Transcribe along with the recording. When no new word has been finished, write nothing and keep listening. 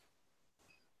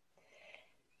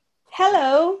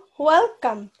Hello,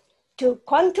 welcome to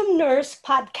Quantum Nurse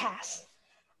Podcast,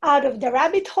 Out of the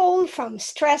Rabbit Hole from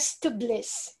Stress to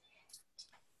Bliss.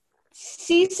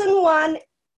 Season 1,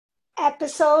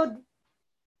 Episode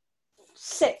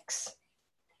 6.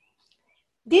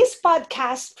 This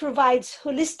podcast provides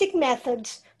holistic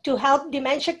methods to help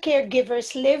dementia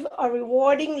caregivers live a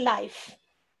rewarding life.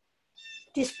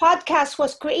 This podcast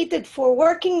was created for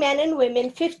working men and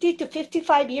women 50 to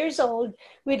 55 years old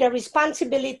with a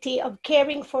responsibility of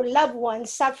caring for loved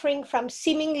ones suffering from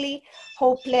seemingly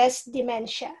hopeless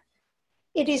dementia.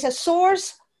 It is a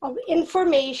source of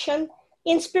information,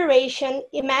 inspiration,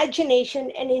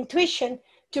 imagination, and intuition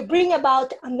to bring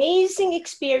about amazing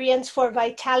experience for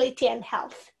vitality and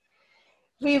health.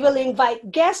 We will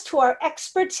invite guests who are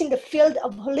experts in the field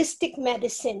of holistic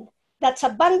medicine that's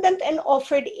abundant and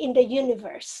offered in the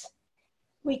universe.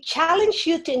 We challenge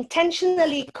you to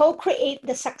intentionally co-create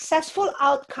the successful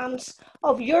outcomes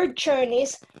of your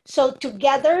journeys so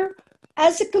together,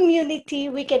 as a community,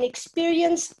 we can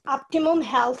experience optimum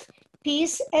health,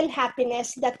 peace, and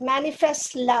happiness that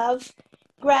manifests love,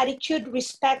 gratitude,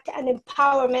 respect, and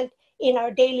empowerment in our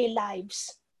daily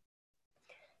lives.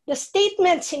 The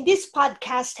statements in this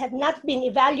podcast have not been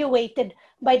evaluated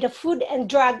by the Food and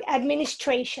Drug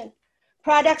Administration.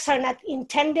 Products are not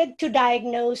intended to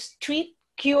diagnose, treat,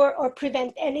 cure, or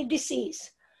prevent any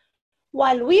disease.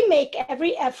 While we make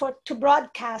every effort to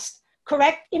broadcast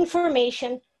correct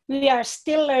information, we are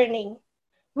still learning.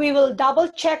 We will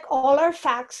double-check all our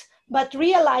facts, but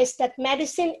realize that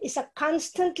medicine is a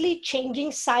constantly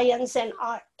changing science and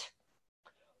art.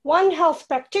 One health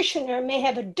practitioner may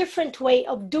have a different way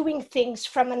of doing things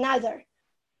from another.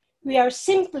 We are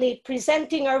simply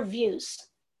presenting our views.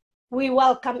 We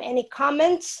welcome any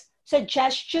comments,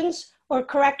 suggestions, or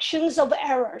corrections of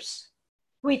errors.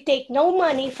 We take no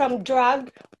money from drug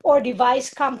or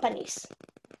device companies.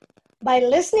 By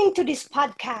listening to this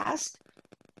podcast,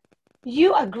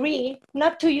 you agree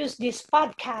not to use this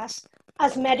podcast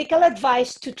as medical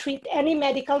advice to treat any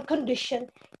medical condition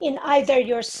in either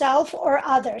yourself or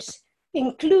others,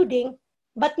 including,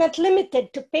 but not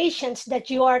limited to, patients that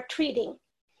you are treating.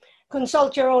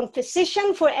 Consult your own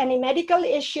physician for any medical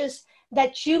issues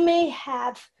that you may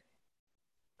have.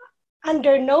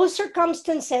 Under no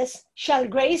circumstances shall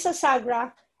Grace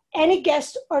Asagra, any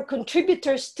guests or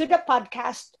contributors to the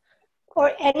podcast,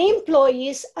 or any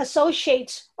employees,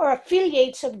 associates, or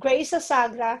affiliates of Grace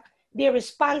Asagra be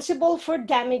responsible for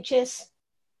damages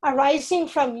arising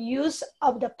from use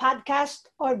of the podcast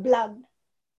or blog.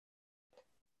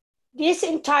 This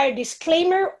entire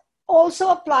disclaimer also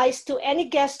applies to any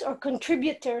guests or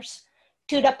contributors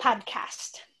to the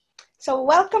podcast. So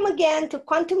welcome again to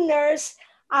Quantum Nurse,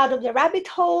 Out of the Rabbit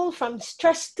Hole from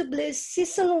Stress to Bliss,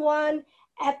 Season 1,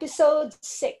 Episode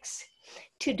 6.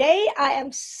 Today, I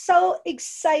am so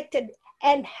excited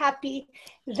and happy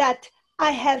that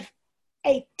I have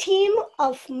a team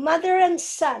of mother and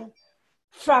son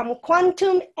from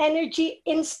Quantum Energy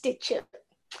Institute.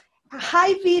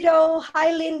 Hi, Vito.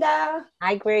 Hi, Linda.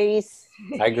 Hi, Grace.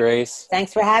 Hi, Grace.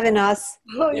 Thanks for having us.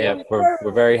 Oh, Yeah,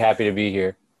 we're very happy to be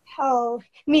here. Oh,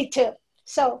 me too.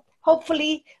 So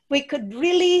hopefully we could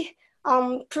really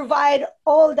provide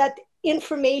all that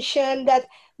information that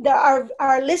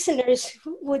our listeners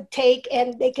would take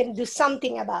and they can do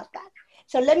something about that.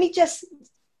 So let me just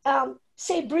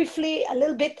say briefly a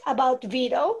little bit about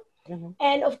Vito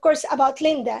and of course about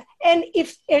Linda. And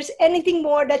if there's anything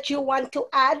more that you want to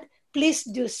add, please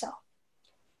do so.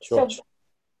 Sure. So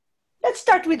let's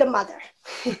start with the mother.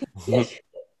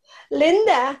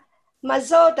 Linda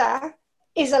Mazzotta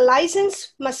is a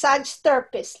licensed massage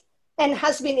therapist and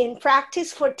has been in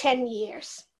practice for 10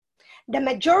 years. The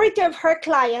majority of her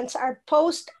clients are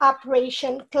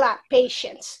post-operation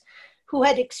patients who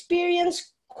had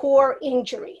experienced core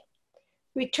injury.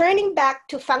 Returning back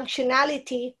to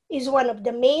functionality is one of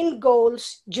the main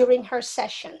goals during her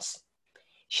sessions.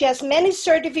 She has many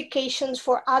certifications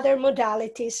for other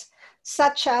modalities,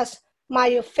 such as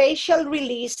myofascial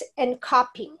release and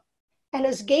cupping, and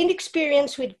has gained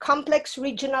experience with complex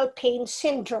regional pain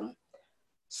syndrome,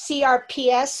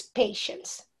 CRPS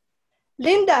patients.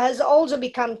 Linda has also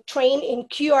become trained in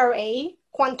QRA,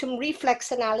 quantum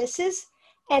reflex analysis,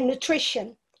 and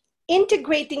nutrition,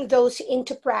 integrating those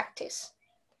into practice.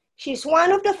 She's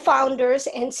one of the founders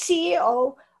and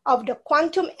CEO of the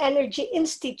Quantum Energy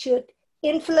Institute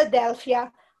in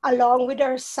Philadelphia, along with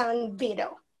her son,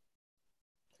 Vito.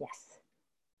 Yes.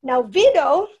 Now,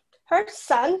 Vito, her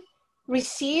son,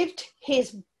 received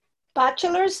his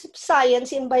Bachelor's of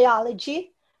Science in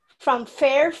Biology from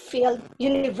Fairfield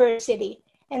University,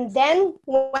 and then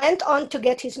went on to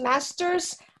get his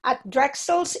Master's at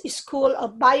Drexel's School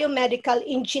of Biomedical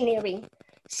Engineering,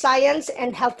 Science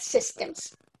and Health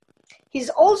Systems. He's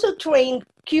also trained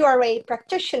QRA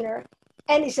practitioner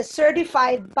and is a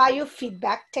certified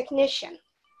biofeedback technician.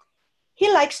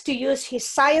 He likes to use his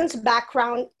science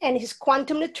background and his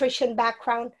quantum nutrition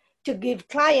background to give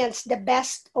clients the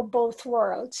best of both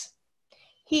worlds.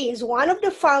 He is one of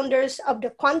the founders of the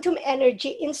Quantum Energy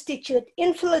Institute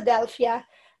in Philadelphia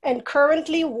and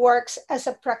currently works as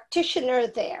a practitioner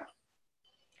there.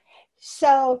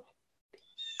 So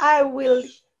I will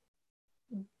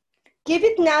give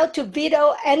it now to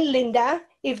Vito and Linda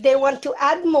if they want to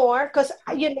add more, because,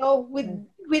 you know,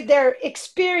 with their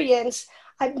experience,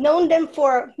 I've known them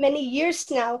for many years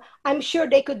now. I'm sure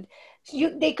they could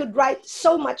write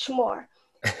so much more.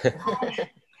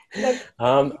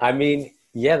 I mean,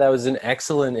 yeah, that was an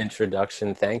excellent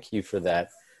introduction. Thank you for that.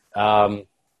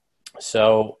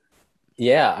 So,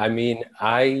 yeah, I mean,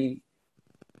 I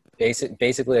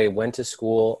basically went to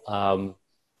school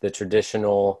the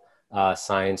traditional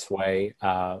science way,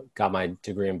 got my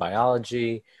degree in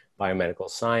biology, biomedical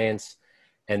science.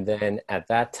 And then at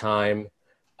that time,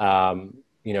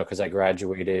 you know, because I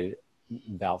graduated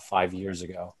about 5 years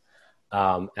ago,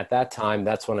 at that time,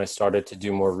 that's when I started to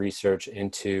do more research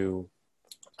into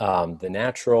the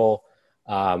natural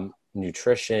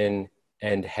nutrition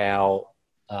and how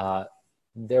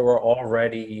there were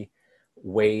already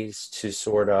ways to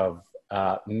sort of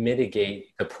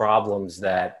mitigate the problems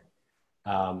that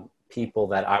people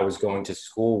that I was going to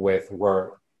school with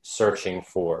were searching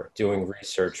for, doing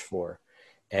research for.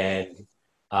 And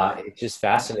it just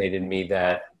fascinated me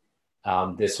that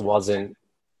this wasn't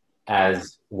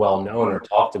as well known or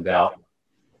talked about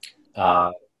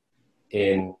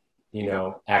in, you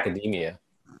know, academia.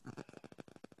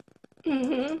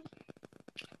 Mm-hmm.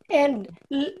 And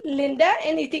Linda,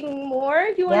 anything more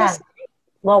you want to say?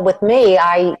 Well, with me,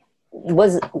 I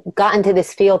got into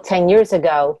this field 10 years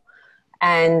ago,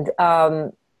 and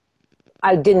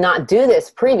I did not do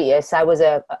this previous. I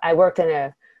worked in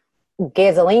a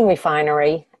gasoline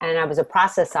refinery, and I was a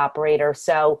process operator.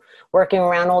 So working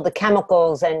around all the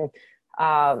chemicals, and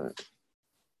a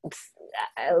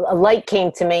light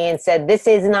came to me and said, "This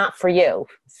is not for you."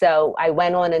 So I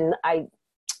went on and I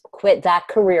quit that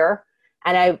career,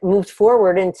 and I moved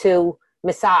forward into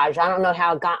massage. I don't know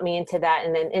how it got me into that,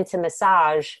 and then into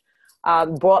massage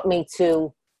brought me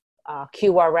to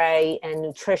QRA and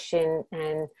nutrition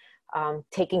and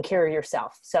taking care of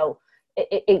yourself. So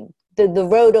the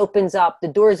road opens up, the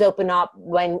doors open up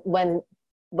when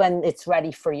it's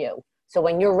ready for you. So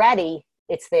when you're ready,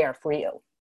 it's there for you.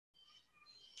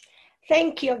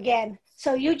 Thank you again.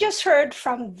 So you just heard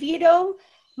from Vito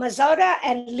Mazzotta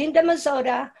and Linda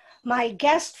Mazzotta, my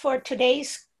guest for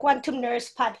today's Quantum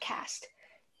Nurse podcast.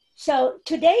 So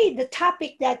today, the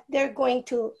topic that they're going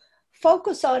to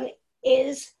focus on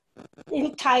is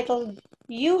entitled,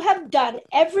 "You have done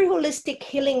every holistic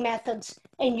healing methods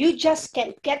and you just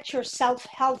can't get yourself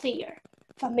healthier."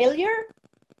 Familiar?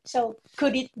 So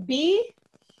could it be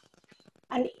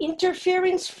an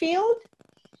interference field?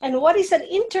 And what is an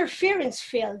interference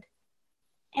field?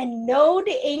 And know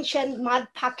the ancient mud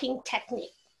packing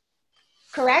technique.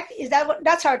 Correct?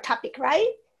 That's our topic,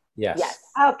 right? Yes. Yes.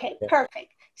 Okay, yeah.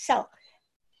 Perfect. So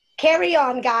carry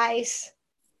on, guys.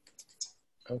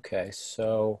 Okay,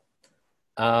 so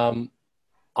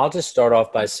I'll just start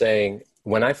off by saying,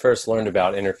 when I first learned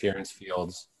about interference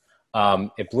fields,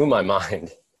 it blew my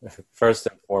mind, first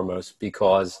and foremost,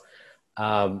 because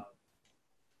I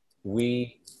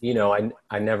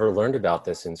never learned about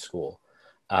this in school.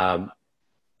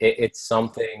 It's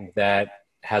something that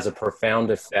has a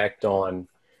profound effect on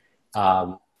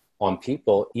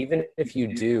people, even if you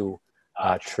do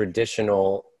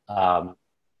traditional,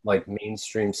 like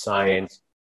mainstream science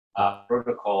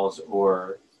protocols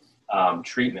or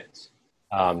treatments.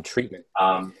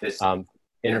 This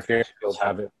interference fields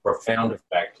have a profound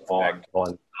effect on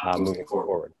moving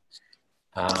forward.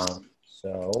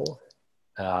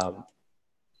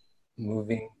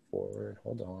 Moving forward,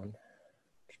 hold on.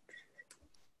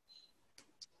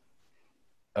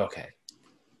 Okay.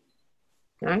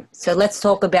 All right. So let's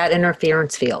talk about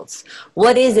interference fields.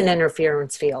 What is an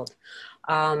interference field?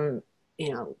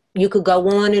 You could go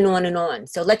on and on and on.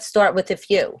 So let's start with a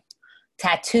few.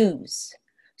 Tattoos,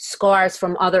 scars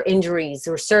from other injuries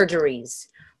or surgeries,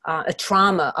 a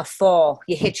trauma, a fall,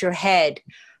 you hit your head.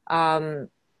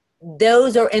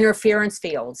 Those are interference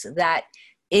fields that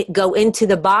it go into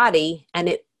the body and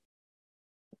it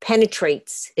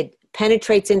penetrates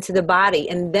into the body.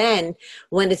 And then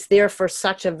when it's there for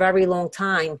such a very long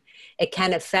time, it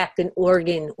can affect an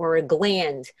organ or a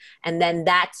gland. And then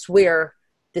that's where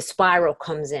the spiral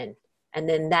comes in. And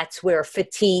then that's where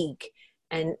fatigue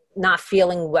and not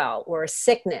feeling well or a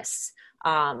sickness.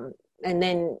 And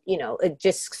then, you know, it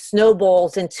just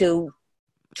snowballs into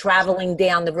traveling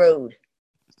down the road.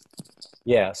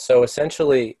 Yeah. So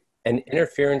essentially, an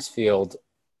interference field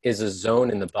is a zone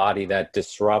in the body that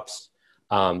disrupts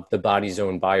the body's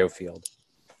own biofield.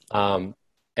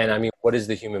 And I mean, what is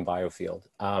the human biofield?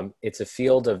 It's a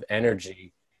field of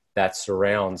energy that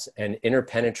surrounds and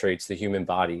interpenetrates the human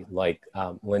body, like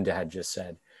Linda had just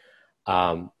said.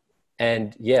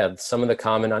 And yeah, some of the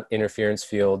common interference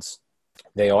fields,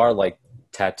 they are like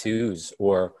tattoos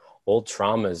or old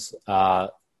traumas,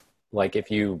 like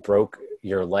if you broke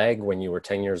your leg when you were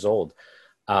 10 years old.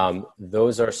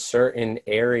 Those are certain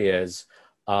areas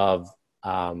of,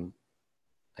 I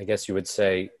guess you would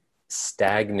say,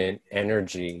 stagnant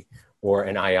energy or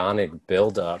an ionic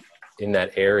buildup in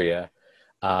that area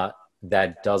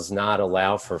that does not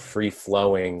allow for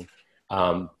free-flowing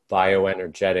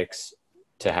bioenergetics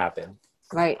to happen.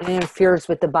 Right. It interferes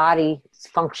with the body's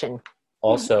function.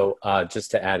 Also,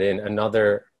 just to add in,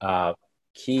 another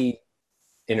key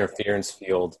interference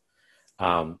field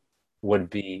would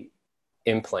be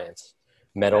implants,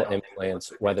 metal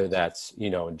implants, whether that's, you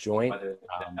know, a joint,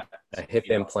 a hip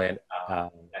implant, a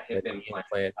knee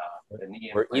implant,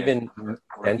 or even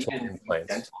dental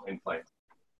implants.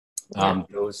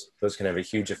 Those can have a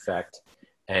huge effect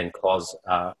and cause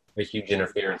a huge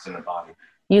interference in the body.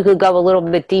 You could go a little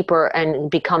bit deeper and it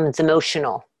becomes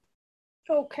emotional.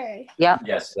 Okay. Yeah.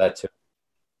 Yes, that too.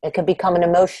 It could become an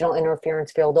emotional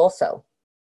interference field also.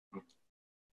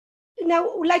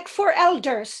 Now, like for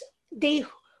elders, they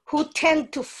who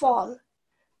tend to fall,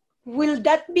 will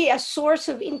that be a source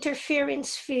of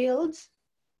interference fields?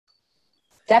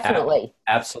 Definitely.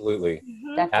 Absolutely.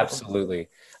 Mm-hmm. Absolutely.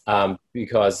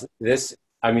 Because this,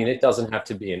 I mean, it doesn't have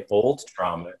to be an old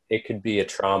trauma. It could be a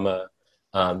trauma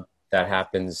that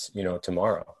happens, you know,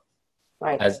 tomorrow.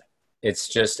 Right. As it's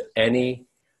just any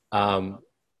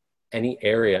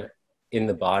area in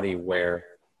the body where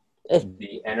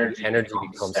the energy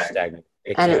becomes stagnant.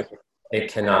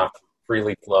 It cannot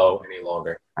freely flow any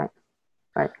longer. Right.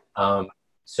 Right.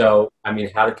 So, I mean,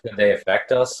 how can they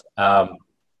affect us?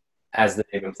 As the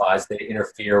name implies, they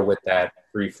interfere with that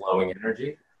free-flowing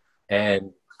energy,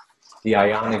 and the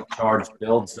ionic charge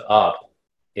builds up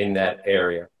in that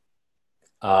area.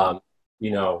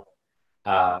 You know,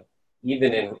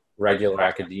 even in regular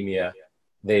academia,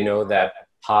 they know that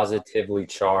positively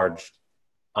charged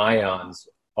ions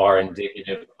are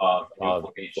indicative of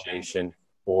inflammation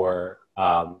or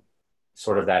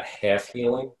sort of that half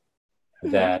healing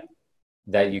that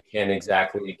you can't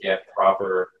exactly get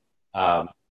proper.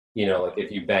 You know, like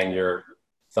if you bang your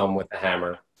thumb with a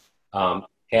hammer,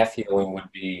 half healing would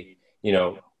be, you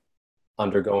know,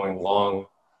 undergoing a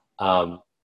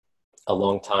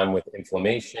long time with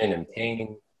inflammation and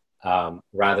pain,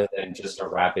 rather than just a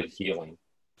rapid healing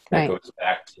that goes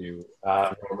back to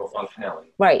normal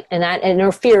functionality. Right, and that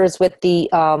interferes with the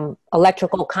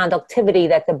electrical conductivity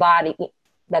that the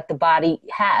body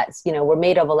has. You know, we're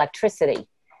made of electricity,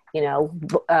 you know,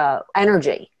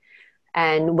 energy.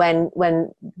 And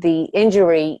when the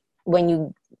injury, when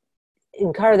you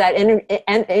incur that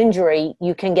injury,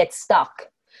 you can get stuck.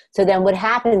 So then what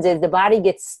happens is the body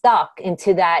gets stuck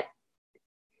into that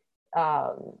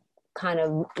kind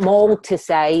of mold, to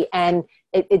say, and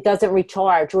it doesn't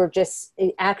recharge, or just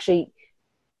it actually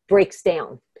breaks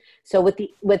down. So with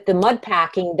the mud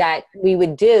packing that we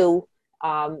would do,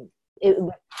 it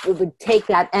would take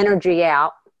that energy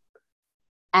out.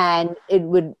 And it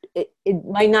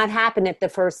might not happen at the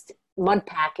first mud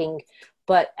packing,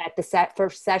 but at the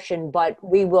first session, but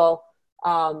we will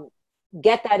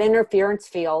get that interference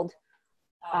field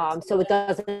so it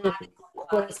doesn't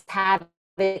cause havoc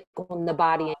on the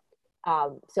body.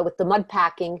 So with the mud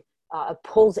packing, it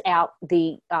pulls out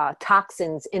the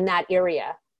toxins in that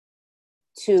area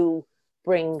to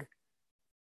bring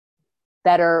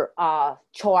better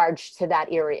charge to that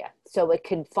area. So it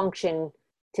can function,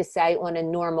 to say, on a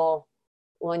normal,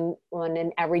 on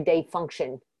an everyday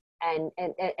function, and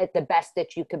at the best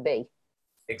that you could be.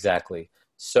 Exactly.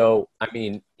 So, I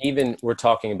mean, even we're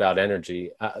talking about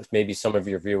energy, maybe some of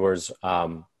your viewers,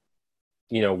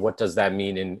 you know, what does that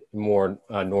mean in more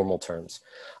normal terms?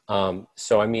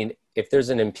 So, I mean, if there's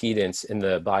an impedance in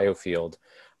the biofield,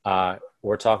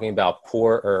 we're talking about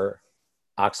poorer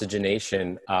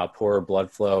oxygenation, poorer blood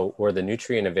flow, or the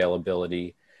nutrient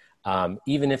availability.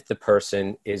 Even if the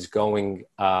person is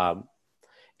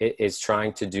is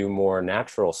trying to do more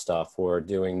natural stuff or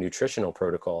doing nutritional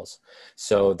protocols.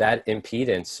 So that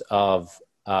impedance of,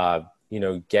 you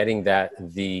know, getting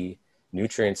the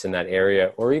nutrients in that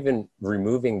area, or even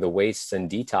removing the wastes and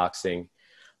detoxing,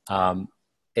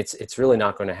 it's really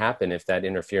not going to happen if that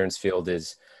interference field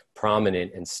is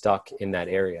prominent and stuck in that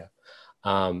area.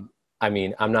 I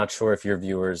mean, I'm not sure if your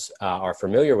viewers are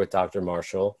familiar with Dr.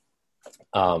 Marshall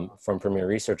from Premier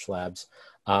Research Labs.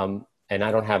 And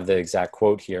I don't have the exact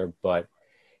quote here, but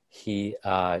he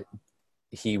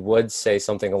would say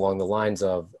something along the lines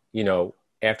of, you know,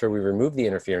 after we remove the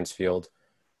interference field,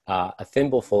 a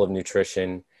thimble full of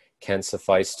nutrition can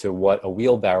suffice to what a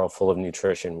wheelbarrow full of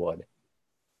nutrition would.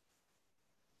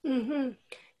 Mm-hmm.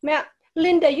 Now,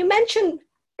 Linda, you mentioned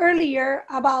earlier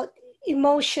about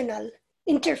emotional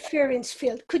interference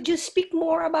field. Could you speak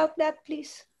more about that,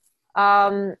 please?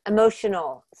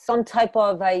 Emotional, some type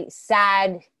of a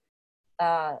sad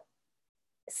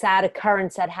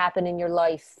occurrence that happened in your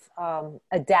life,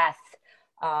 a death,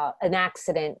 an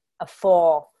accident, a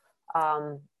fall,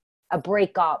 a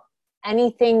breakup,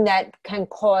 anything that can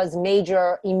cause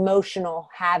major emotional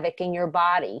havoc in your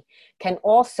body can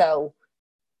also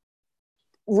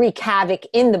wreak havoc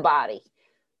in the body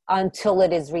until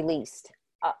it is released.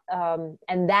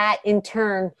 And that in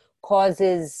turn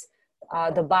causes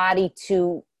the body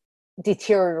to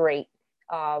deteriorate,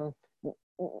 not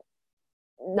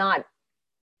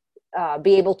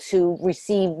be able to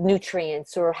receive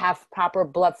nutrients or have proper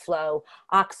blood flow,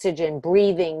 oxygen,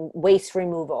 breathing, waste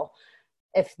removal.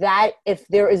 If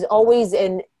there is always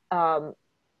if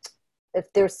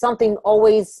there's something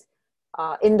always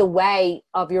in the way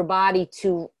of your body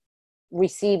to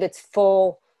receive its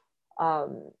full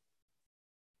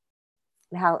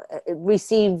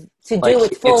its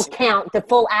full count, the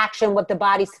full action, what the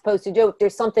body's supposed to do. If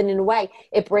there's something in the way,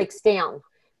 it breaks down.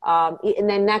 And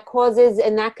then that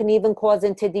can even cause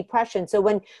into depression. So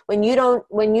when you don't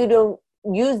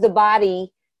use the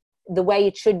body the way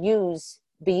it should be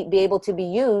able to be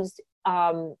used,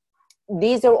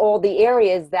 these are all the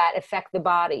areas that affect the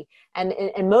body. And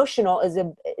emotional is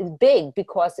big,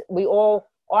 because we all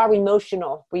are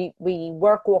emotional. We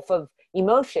work off of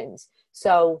emotions.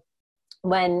 So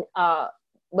when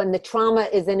the trauma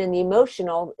isn't in the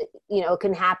emotional, it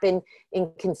can happen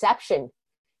in conception.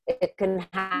 It can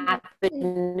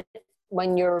happen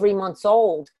when you're 3 months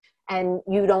old, and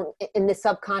you don't, in the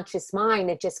subconscious mind,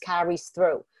 it just carries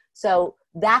through. So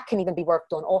that can even be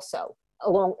worked on also.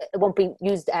 It won't be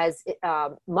used as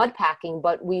mud packing,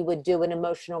 but we would do an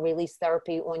emotional release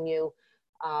therapy on you,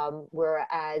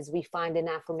 whereas we find an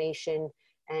affirmation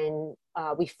and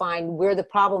we find where the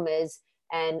problem is.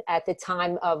 And at the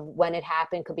time of when it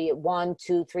happened, could be at 1,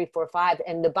 2, 3, 4, 5.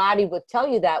 And the body would tell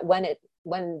you that when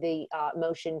the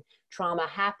emotion trauma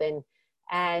happened,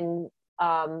 and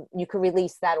you can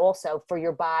release that also for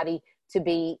your body to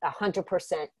be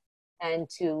 100% and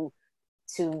to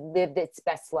live its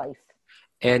best life.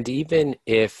 And even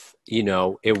if,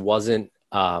 it wasn't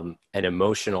an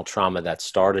emotional trauma that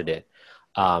started it,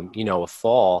 a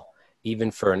fall,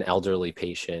 even for an elderly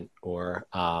patient or,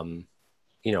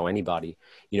 anybody,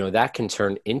 that can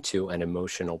turn into an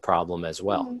emotional problem as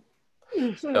well.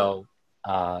 Mm-hmm. So,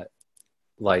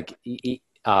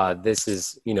 this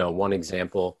is, one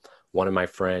example. One of my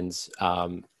friends,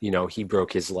 he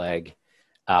broke his leg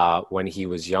when he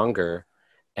was younger,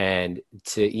 and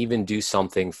to even do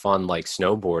something fun like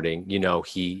snowboarding,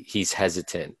 he's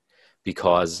hesitant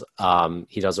because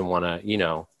he doesn't want to,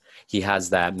 he has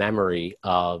that memory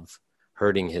of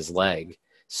hurting his leg.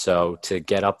 So to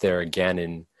get up there again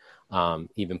and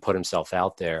even put himself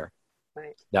out there,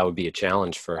 right, that would be a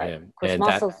challenge for him. And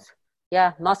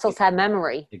muscles have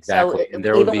memory. Exactly. So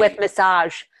even with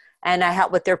massage, and I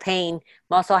help with their pain,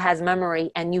 muscle has memory,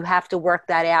 and you have to work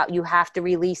that out. You have to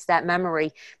release that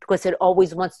memory because it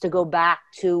always wants to go back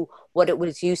to what it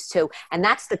was used to. And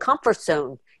that's the comfort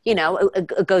zone.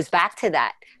 It goes back to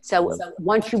that. So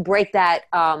once you break that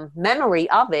memory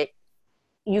of it,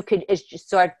 you could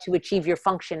start to achieve your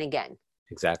function again.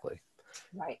 Exactly.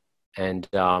 Right. And,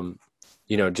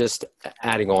 just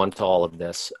adding on to all of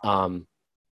this,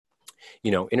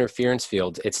 interference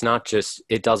fields, it's not just,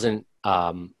 it doesn't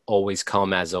always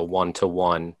come as a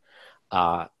one-to-one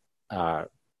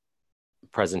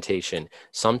presentation.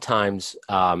 Sometimes,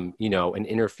 an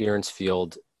interference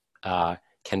field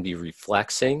can be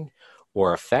reflexing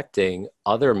or affecting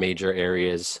other major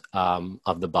areas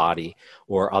of the body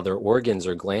or other organs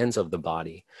or glands of the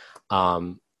body.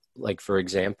 Like, for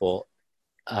example,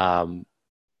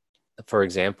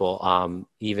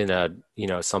 even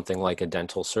something like a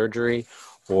dental surgery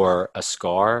or a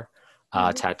scar,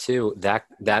 tattoo,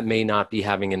 that may not be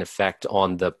having an effect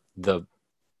on the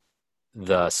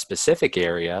specific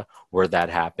area where that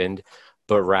happened,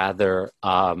 but rather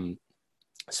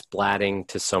splatting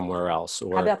to somewhere else, How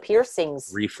or about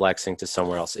piercings? reflexing to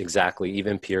somewhere else. Exactly.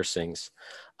 Even piercings,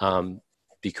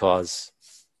 because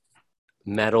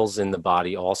metals in the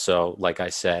body also, like I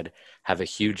said, have a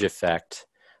huge effect,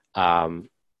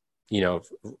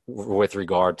 with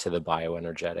regard to the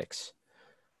bioenergetics.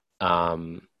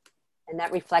 And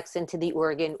that reflects into the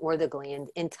organ or the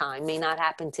gland in time. May not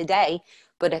happen today,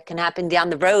 but it can happen down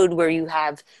the road where you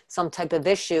have some type of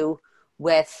issue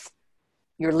with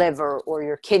your liver or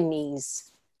your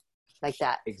kidneys, like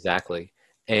that. Exactly.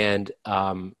 And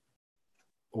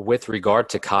with regard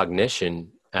to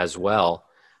cognition as well,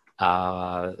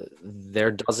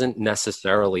 there doesn't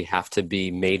necessarily have to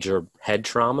be major head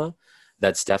trauma.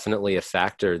 That's definitely a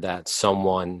factor that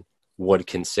someone would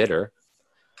consider.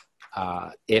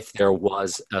 If there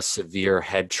was a severe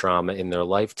head trauma in their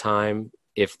lifetime,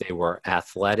 if they were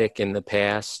athletic in the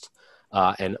past,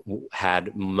 and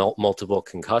had multiple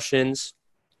concussions,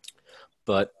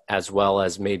 but as well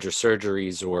as major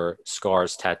surgeries or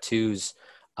scars, tattoos,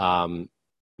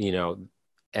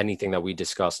 anything that we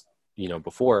discussed,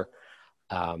 before,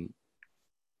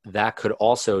 that could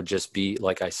also just be,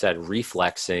 like I said,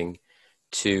 reflexing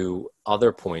to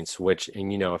other points,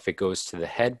 if it goes to the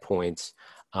head points,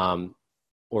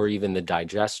 or even the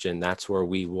digestion, that's where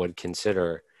we would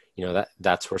consider,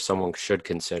 that's where someone should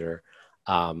consider,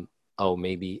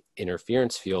 maybe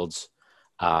interference fields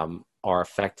are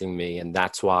affecting me. And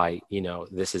that's why,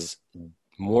 this is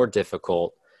more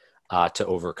difficult to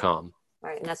overcome.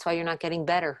 Right. And that's why you're not getting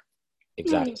better.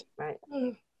 Exactly. Right.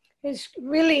 It's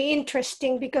really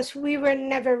interesting because we were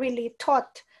never really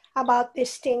taught about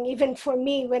this thing. Even for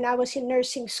me, when I was in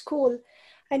nursing school,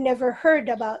 I never heard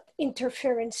about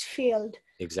interference field.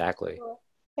 Exactly.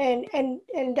 And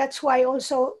that's why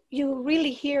also you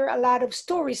really hear a lot of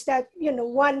stories that,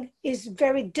 one is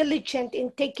very diligent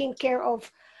in taking care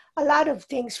of a lot of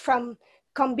things, from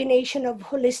combination of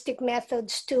holistic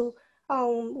methods to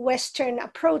Western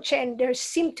approach, and there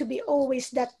seem to be always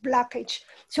that blockage.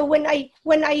 So when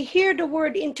I hear the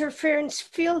word interference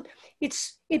field,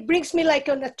 it brings me like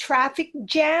on a traffic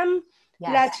jam.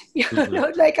 Yes.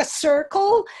 That's like a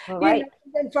circle. Right.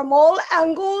 And from all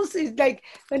angles, it's like,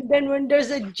 and then when there's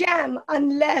a jam,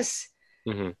 unless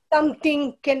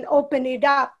something can open it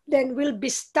up, then we'll be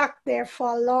stuck there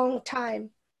for a long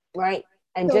time. Right.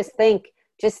 And so,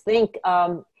 just think,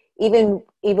 even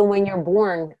when you're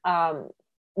born,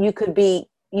 you could be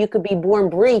born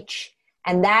breech,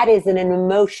 and that is an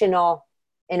emotional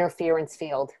interference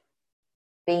field,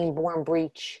 being born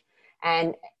breech,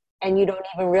 and you don't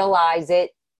even realize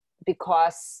it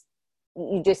because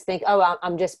you just think, oh,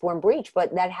 I'm just born breech,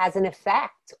 but that has an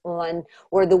effect on,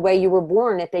 or the way you were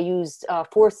born. If they used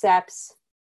forceps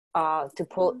to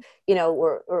pull,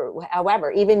 or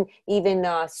however, even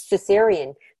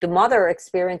cesarean, the mother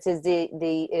experiences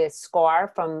the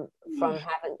scar from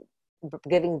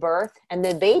giving birth, and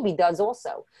the baby does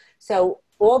also. So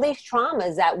all these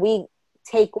traumas that we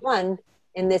take on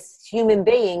in this human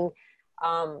being,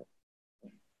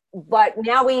 but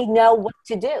now we know what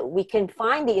to do. We can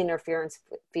find the interference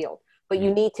field, but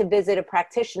you need to visit a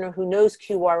practitioner who knows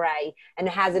QRA and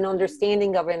has an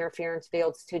understanding of interference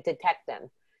fields to detect them.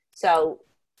 So,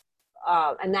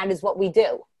 and that is what we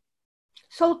do.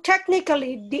 So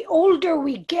technically, the older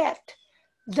we get,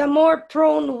 the more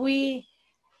prone we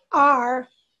are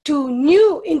to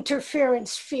new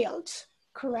interference fields,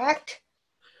 correct?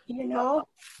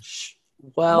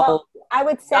 Well, I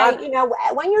would say,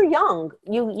 when you're young,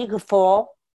 you could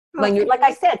fall when you're, like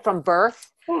I said, from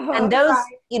birth, and those,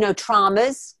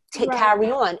 traumas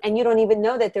carry on, and you don't even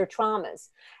know that they're traumas.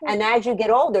 And as you get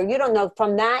older, you don't know,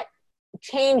 from that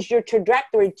change your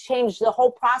trajectory, change the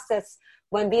whole process.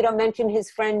 When Vito mentioned his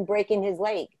friend breaking his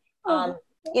leg,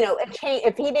 it changed.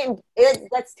 If he didn't,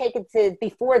 let's take it to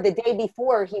the day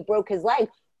before he broke his leg.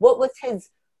 What was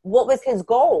his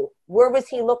goal? Where was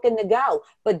he looking to go?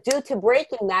 But due to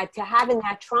breaking that, to having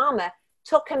that trauma,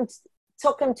 took him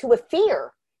to a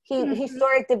fear. He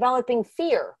started developing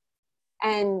fear,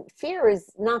 and fear is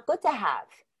not good to have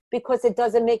because it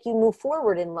doesn't make you move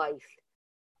forward in life.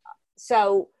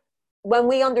 So when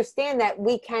we understand that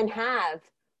we can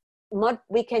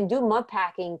do mud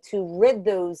packing to rid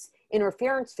those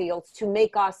interference fields, to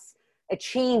make us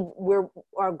achieve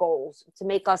our goals, to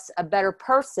make us a better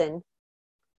person,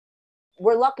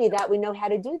 we're lucky that we know how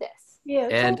to do this. Yeah.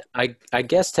 And I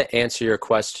guess to answer your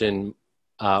question,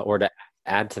 or to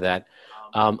add to that,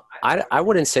 I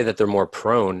wouldn't say that they're more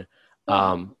prone,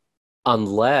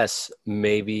 unless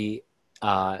maybe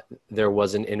there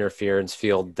was an interference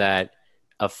field that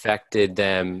affected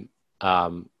them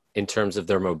in terms of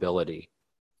their mobility.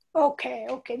 Okay,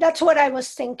 okay. That's what I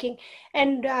was thinking.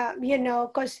 And,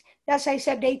 because as I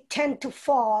said, they tend to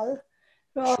fall.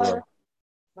 Or, Sure.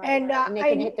 Right. and And they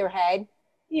can I, hit their head.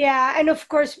 yeah, and of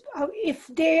course, if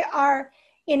they are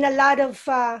in a lot of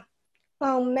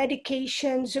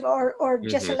medications or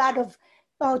just a Hmm. lot of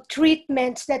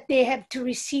treatments that they have to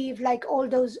receive, like all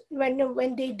those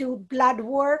when they do blood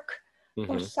work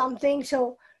or Hmm. something.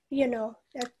 So,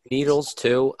 that. Needles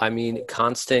too. I mean,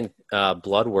 constant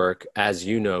blood work, as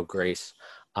you know, Grace,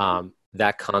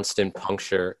 that constant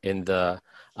puncture in the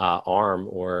arm,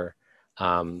 or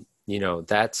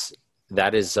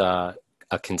that is a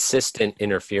consistent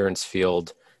interference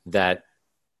field that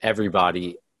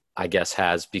everybody, I guess,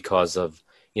 has because of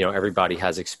everybody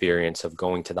has experience of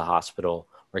going to the hospital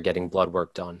or getting blood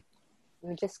work done.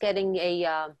 You're just getting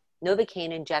a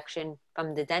Novocaine injection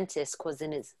from the dentist causes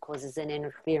an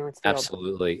interference field.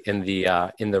 Absolutely, in the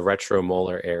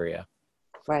retromolar area.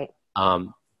 Right.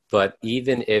 Um, but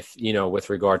even if, with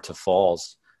regard to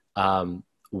falls,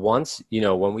 once,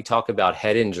 when we talk about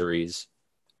head injuries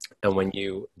and when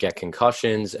you get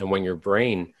concussions and when your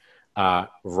brain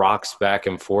rocks back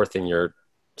and forth in your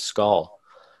skull,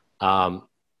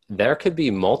 there could be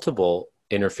multiple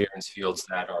interference fields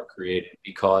that are created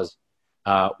because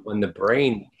when the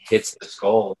brain hits the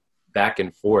skull back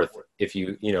and forth, if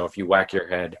you whack your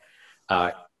head,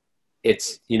 uh,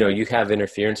 you have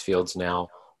interference fields now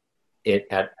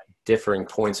at differing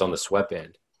points on the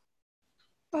sweatband.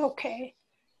 Okay.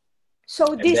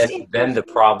 So And this then the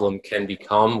problem can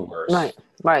become Right. worse.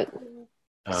 Right.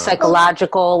 Um, so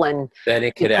Psychological and then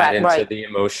it could add into right. the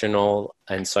emotional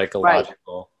and Right.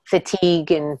 psychological.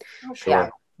 Fatigue and okay. yeah.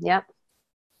 Sure, Yep.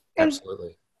 and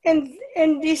absolutely.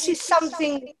 and this is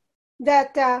something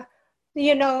that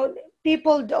you know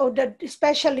people, or that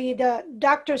especially the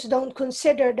doctors, don't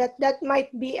consider that that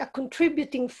might be a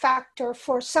contributing factor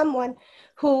for someone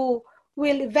who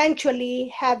will eventually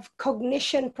have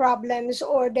cognition problems,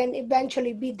 or then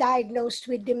eventually be diagnosed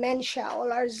with dementia or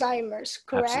Alzheimer's,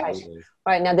 Right. correct? Absolutely.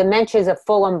 Right. Now dementia is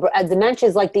dementia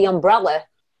is like the umbrella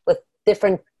with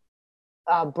different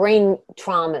brain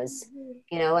traumas,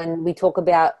 and we talk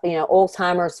about,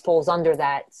 Alzheimer's falls under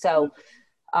that. So,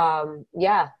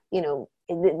 yeah, you know,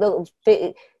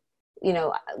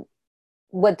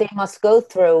 what they must go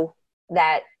through,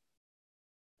 that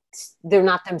they're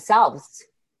not themselves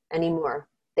anymore.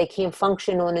 They can't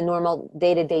function on a normal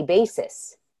day-to-day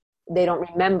basis. They don't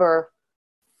remember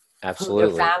who their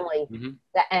Absolutely. family, Hmm.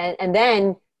 and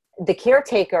then the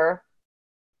caretaker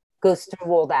goes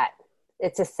through all that.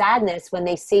 It's a sadness when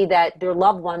they see that their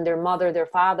loved one, their mother, their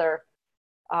father,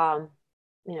 um,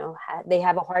 they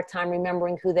have a hard time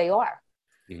remembering who they are.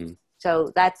 Hmm.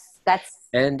 So that's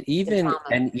And the even trauma.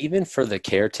 and even for the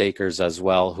caretakers as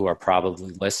well who are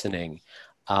probably listening,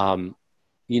 um,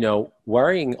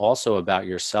 worrying also about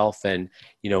yourself and,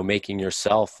 making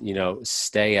yourself,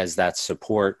 stay as that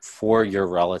support for your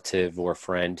relative or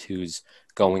friend who's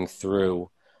going through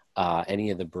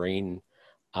any of the brain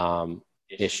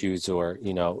issues or,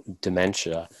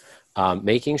 dementia,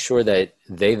 making sure that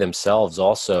they themselves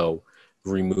also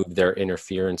remove their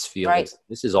interference Right. fields.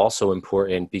 This is also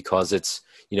important because it's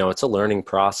a learning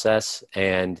process.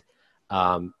 And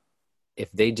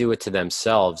if they do it to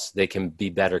themselves, they can be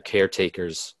better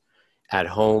caretakers at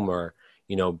home or,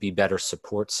 be better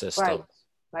support Right. systems.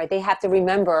 Right. They have to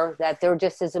remember that they're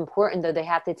just as important, though they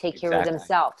have to take care of Exactly.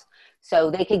 themselves.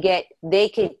 So they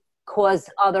could cause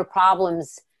other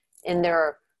problems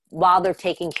while they're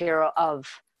taking care of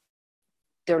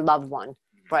their loved one.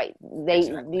 Right.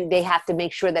 Exactly. They have to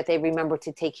make sure that they remember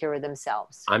to take care of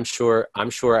themselves. I'm sure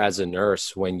as a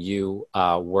nurse, when you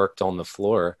worked on the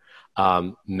floor,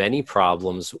 many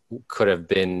problems could have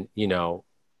been,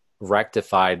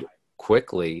 rectified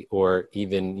quickly or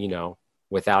even,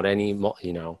 without any,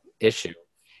 issue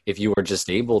if you were just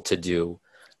able to do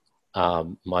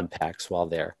mud packs while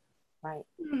there. Right.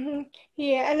 Hmm.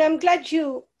 Yeah, and I'm glad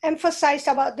you emphasized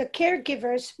about the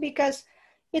caregivers, because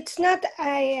it's not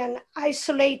an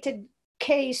isolated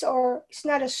case, or it's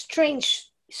not a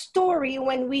strange story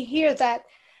when we hear that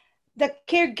the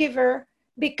caregiver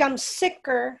becomes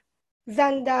sicker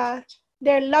than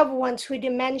their loved ones with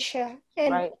dementia.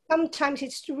 And Right. sometimes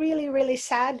it's really, really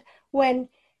sad when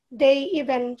they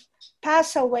even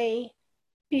pass away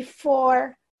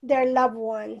before their loved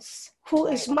ones, who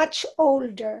is Right. much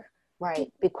older.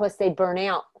 Right. Because they burn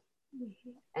out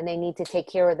Mhm. and they need to take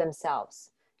care of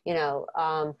themselves.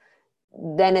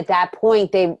 Then at that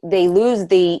point they lose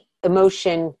the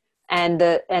emotion and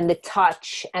the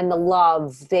touch and the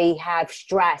love. They have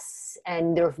stress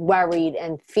and they're worried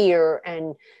and fear,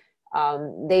 and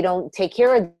they don't take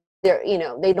care of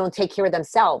they don't take care of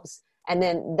themselves, And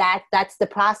then that's the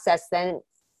process. Then,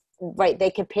 right,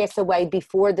 they can pass away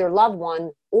before their loved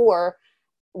one, or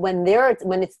when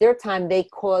it's their time, they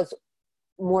cause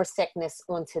more sickness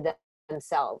onto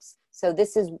themselves. So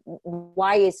this is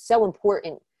why it's so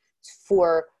important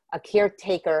for a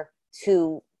caretaker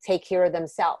to take care of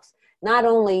themselves, not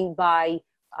only by,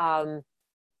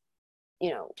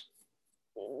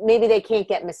 maybe they can't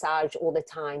get massage all the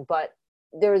time, but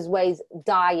there's ways: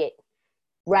 diet,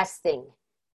 resting,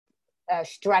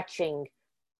 stretching,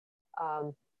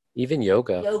 even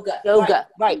yoga.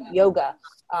 Right, yoga.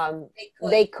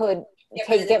 They could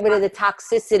get rid of the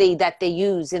toxicity that they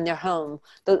use in their home,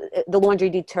 the laundry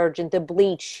detergent, the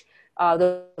bleach,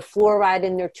 the fluoride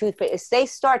in their toothpaste. If they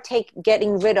start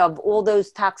getting rid of all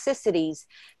those toxicities,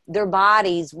 their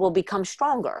bodies will become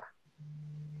stronger.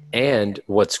 And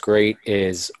what's great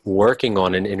is working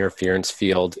on an interference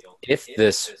field. If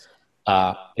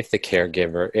the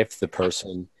caregiver, if the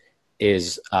person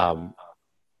is,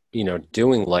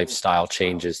 doing lifestyle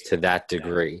changes to that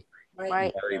degree,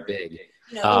 right, very big,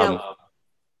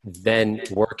 then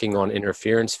working on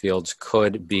interference fields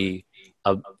could be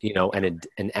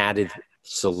an added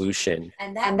solution.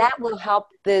 And that will help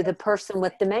the person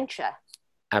with dementia.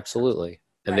 Absolutely.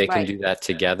 And they can do that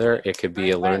together. It could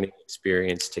be a learning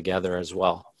experience together as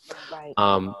well. Right.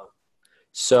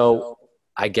 So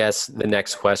I guess the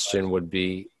next question would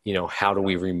be, how do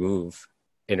we remove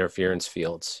interference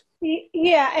fields?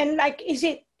 Yeah. And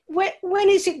when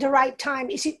is it the right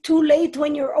time? Is it too late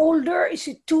when you're older? Is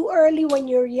it too early when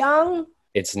you're young?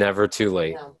 It's never too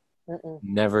late. No.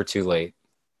 Never too late.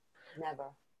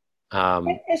 Never.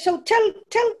 And so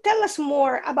tell us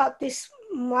more about this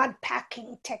mud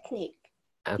packing technique.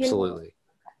 Absolutely.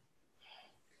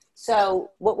 So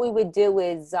what we would do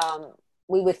is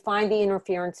we would find the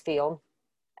interference field,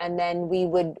 and then we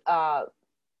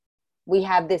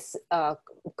have this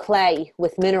clay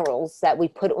with minerals that we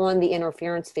put on the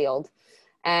interference field,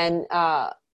 and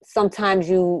sometimes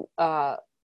you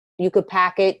could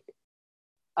pack it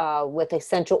with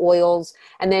essential oils,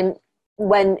 and then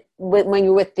when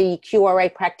you're with the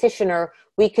QRA practitioner,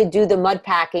 we could do the mud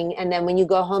packing, and then when you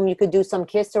go home, you could do some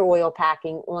castor oil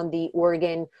packing on the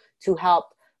organ to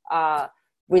help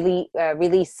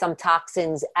release some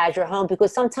toxins as you're home.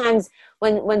 Because sometimes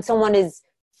when someone is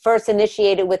first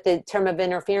initiated with the term of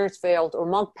interference field or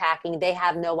mud packing, they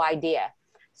have no idea.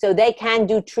 So they can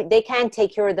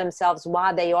take care of themselves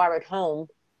while they are at home,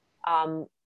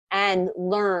 and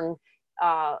learn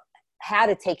how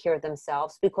to take care of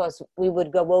themselves, because we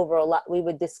would go over a lot. We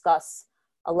would discuss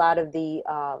a lot of the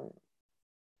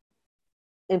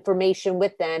information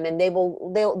with them, and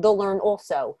they'll learn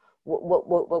also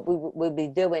what we would be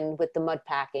doing with the mud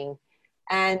packing,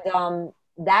 and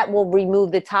that will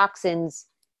remove the toxins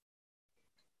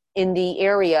in the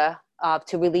area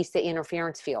to release the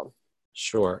interference field.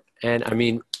 Sure. And I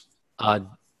mean,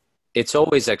 it's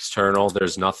always external.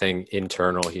 There's nothing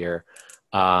internal here.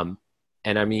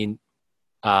 And I mean,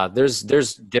 there's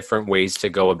different ways to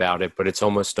go about it, but it's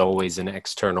almost always an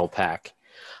external pack.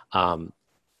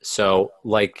 So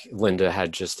like Linda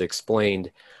had just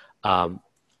explained,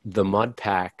 the mud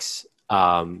packs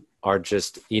are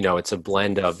just, it's a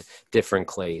blend of different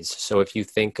clays. So if you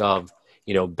think of,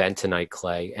 bentonite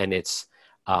clay and its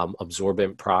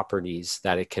absorbent properties,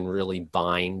 that it can really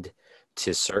bind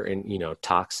to certain,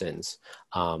 toxins,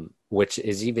 which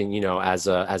is even, as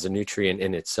a nutrient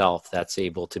in itself, that's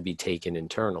able to be taken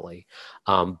internally.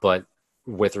 But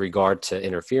with regard to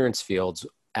interference fields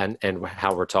and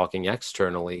how we're talking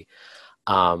externally,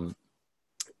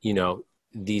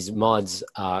 these muds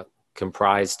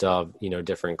comprised of,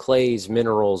 different clays,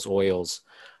 minerals, oils,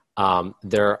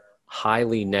 they're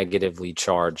highly negatively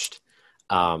charged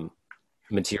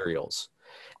materials.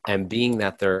 And being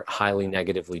that they're highly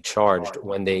negatively charged,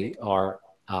 when they are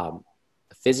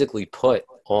physically put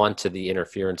onto the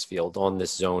interference field on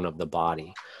this zone of the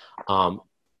body,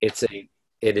 it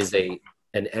is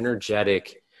an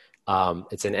energetic,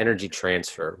 it's an energy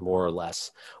transfer, more or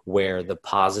less, where the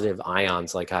positive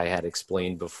ions, like I had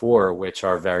explained before, which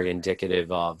are very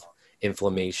indicative of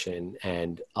inflammation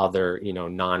and other,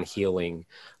 non-healing,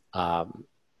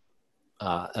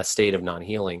 a state of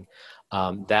non-healing,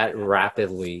 that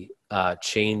rapidly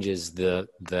changes the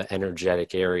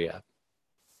energetic area.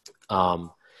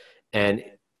 And,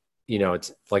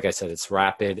 it's, like I said, it's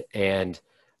rapid, and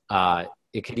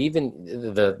it could even,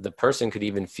 the person could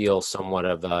even feel somewhat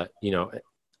of a,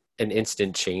 an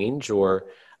instant change, or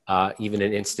even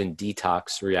an instant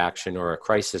detox reaction or a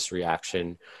crisis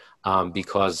reaction,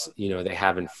 because, they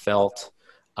haven't felt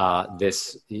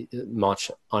this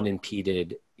much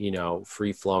unimpeded,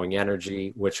 free flowing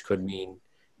energy, which could mean,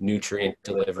 nutrient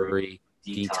delivery,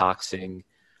 detoxing,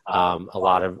 a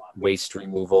lot of waste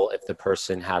removal if the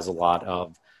person has a lot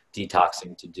of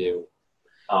detoxing to do.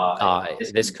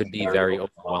 This could be very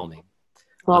overwhelming.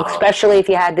 Well, especially if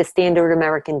you had the standard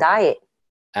American diet.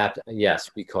 Yes,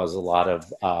 because a lot of,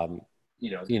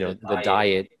 the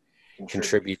diet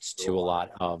contributes to a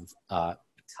lot of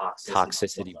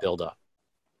toxicity buildup.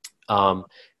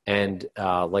 And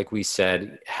like we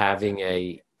said, having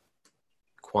a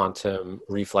quantum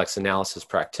reflex analysis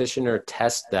practitioner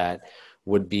test that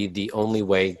would be the only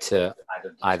way to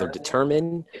either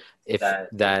determine if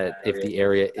the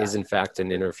area is in fact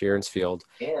an interference field,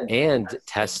 and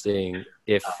testing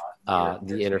if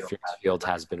the interference field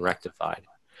has been rectified.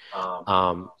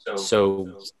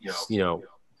 So,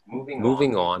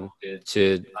 moving on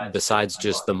to, besides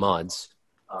just the MUDs,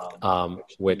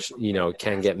 which,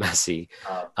 can get messy.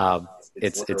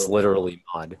 It's literally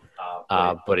mud,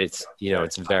 but it's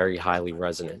very highly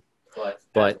resonant.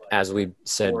 But as we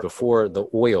said before, the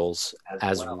oils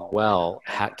as well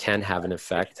can have an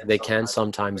effect. They can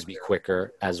sometimes be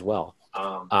quicker as well.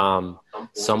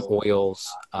 Some oils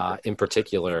in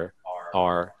particular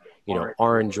are,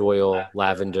 orange oil,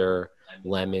 lavender,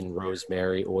 lemon,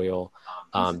 rosemary oil.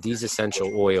 These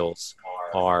essential oils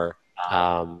are,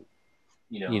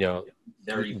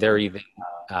 they're even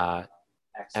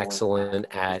excellent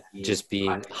at just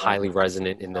being highly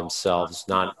resonant in themselves,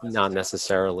 not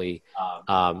necessarily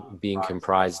being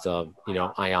comprised of,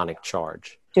 ionic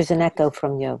charge. There's an echo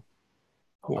from you.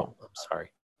 Yeah. Oh, I'm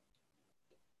sorry.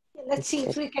 Let's see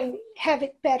if we can have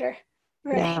it better.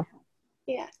 Right.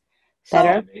 Yeah. So,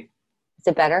 better? Is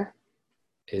it better?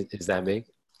 Is that me?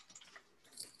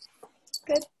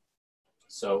 Good.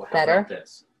 So how better? About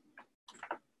this?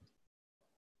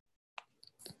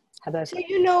 How about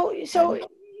so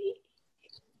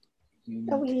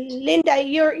Linda,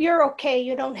 you're okay.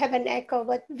 You don't have an echo,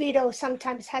 but Vito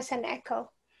sometimes has an echo.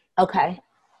 Okay.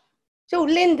 So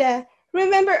Linda,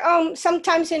 remember,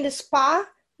 sometimes in the spa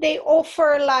they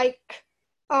offer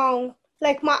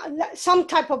some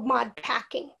type of mud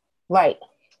packing. Right.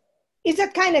 Is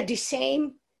that kind of the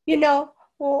same?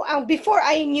 Before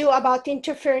I knew about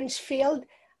interference field,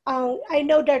 I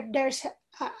know that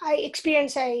I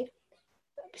experienced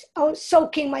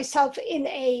soaking myself in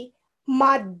a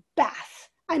mud bath.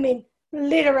 I mean,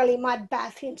 literally mud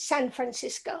bath in San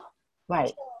Francisco.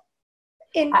 Right.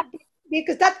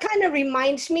 Because that kind of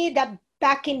reminds me that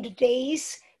back in the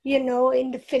days, in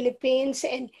the Philippines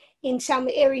and in some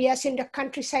areas in the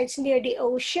countrysides near the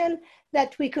ocean,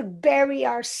 that we could bury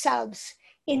ourselves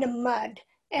in the mud,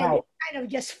 and it kind of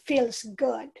just feels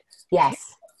good.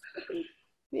 Yes. Yeah.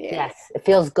 Yes, it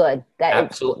feels good.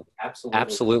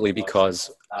 Absolutely,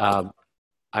 because the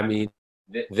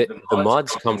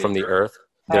muds come from the earth.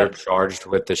 They're charged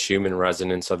with the Schumann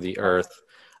resonance of the earth.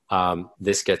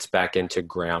 This gets back into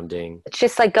grounding. It's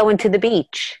just like going to the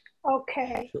beach.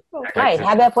 Okay. Right.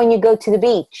 How about when you go to the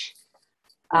beach?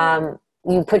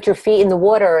 You put your feet in the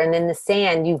water and in the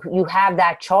sand, you have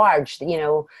that charge,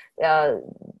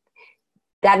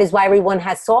 that is why everyone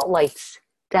has salt lights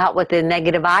to help with the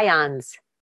negative ions.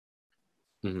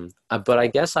 Mm-hmm. But I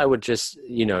guess I would just,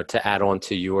 to add on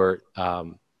to your,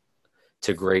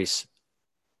 to Grace,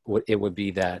 it would be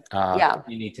that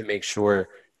you need to make sure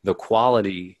the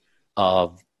quality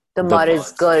of the mud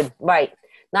is good. Right.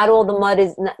 Not all the mud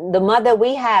is, the mud that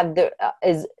we have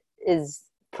is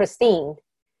pristine.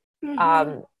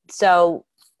 Mm-hmm. So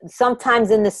sometimes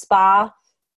in the spa,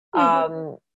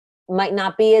 might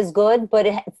not be as good, but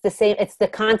it's the same. It's the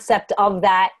concept of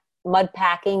that mud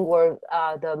packing or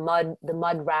the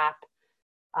mud wrap.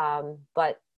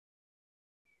 But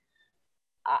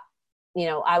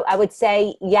I would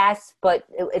say yes, but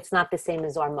it's not the same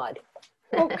as our mud.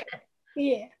 Okay.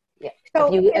 Yeah. Yeah. So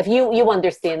if you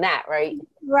understand that, right?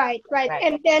 Right.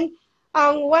 And then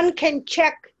one can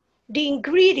check the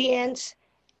ingredients,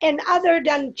 and other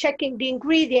than checking the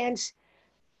ingredients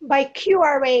by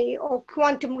QRA or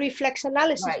quantum reflex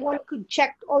analysis, one could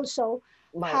check also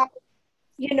how,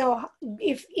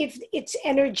 if it's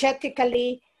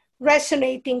energetically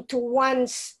resonating to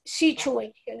one's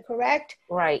situation, correct?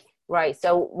 Right.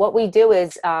 So what we do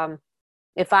is,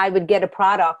 if I would get a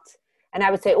product and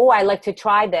I would say, I like to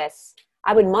try this,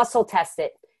 I would muscle test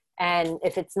it. And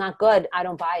if it's not good, I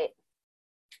don't buy it.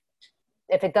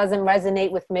 If it doesn't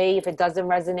resonate with me, if it doesn't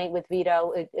resonate with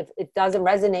Vito, if it doesn't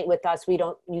resonate with us, we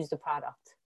don't use the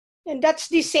product. And that's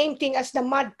the same thing as the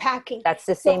mud packing. That's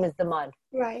the same as the mud.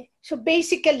 Right. So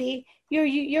basically, you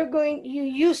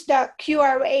use the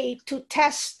QRA to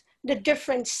test the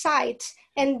different sites,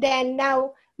 and then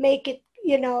now make it,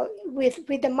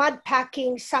 with the mud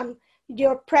packing, some,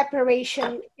 your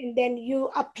preparation, and then you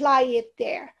apply it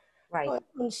there Right.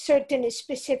 on certain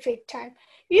specific time.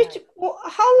 Right.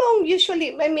 How long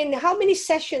usually, I mean, how many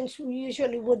sessions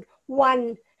usually would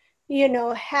one,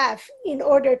 have in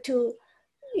order to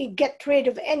get rid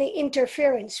of any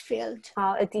interference field?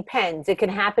 It depends. It can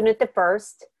happen at the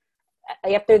first.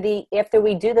 After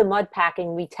we do the mud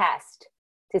packing, we test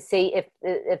to see if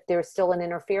there's still an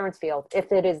interference field.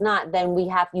 If it is not, then you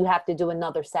have to do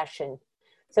another session.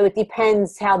 So it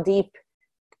depends how deep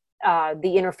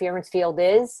the interference field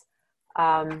is,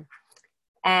 and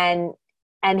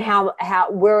how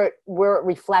where it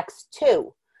reflects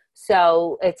to.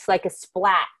 So it's like a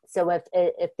splat. So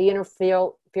if the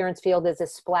interference field is a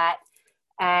splat,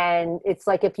 and it's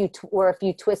like if you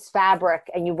twist fabric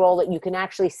and you roll it, you can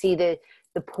actually see the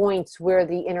points where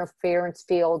the interference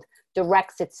field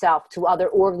directs itself to other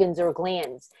organs or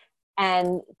glands.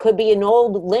 And could be an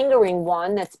old lingering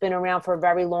one that's been around for a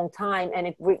very long time, and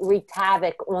it wreaked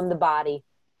havoc on the body.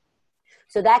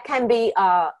 So that can be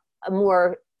a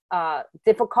more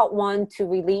difficult one to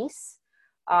release,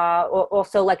 or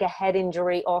also like a head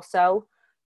injury also.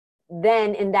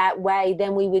 Then in that way,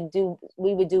 then we would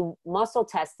do muscle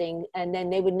testing, and then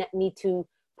they would need to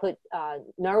put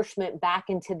nourishment back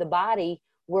into the body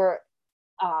where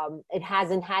it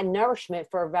hasn't had nourishment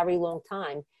for a very long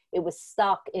time. It was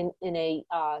stuck in a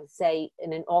say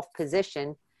in an off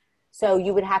position. So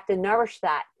you would have to nourish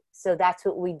that. So that's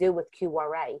what we do with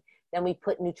QRA. Then we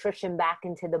put nutrition back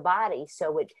into the body,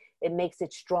 so it makes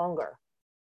it stronger.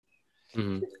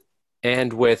 Mm-hmm.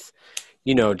 And with,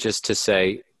 just to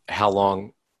say, how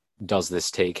long does this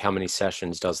take? How many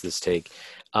sessions does this take?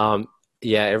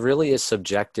 Yeah, it really is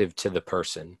subjective to the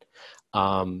person,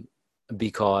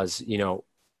 because,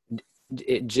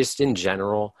 it just in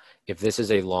general, if this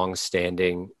is a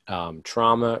long-standing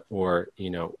trauma or,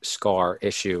 scar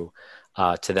issue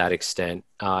to that extent,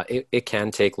 it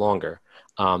can take longer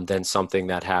than something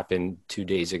that happened 2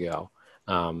 days ago.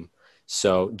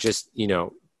 So just,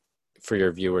 for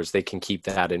your viewers, they can keep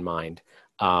that in mind.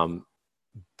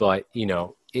 But,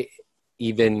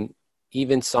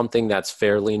 even something that's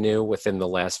fairly new within the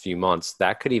last few months,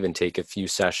 that could even take a few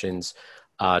sessions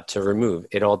to remove.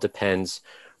 It all depends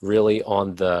really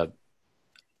on the,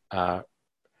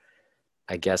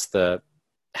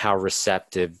 how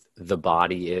receptive the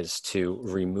body is to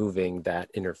removing that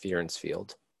interference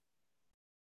field.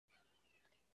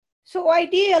 So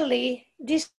ideally,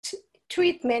 this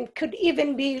treatment could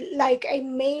even be like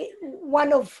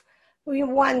one of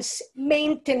one's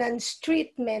maintenance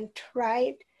treatment,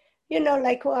 right?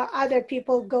 Like other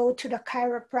people go to the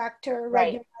chiropractor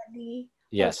regularly. I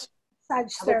Yes. would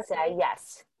say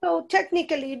yes. So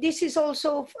technically, this is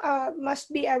also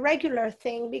must be a regular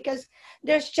thing, because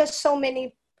there's just so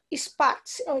many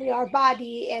spots on your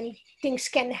body and things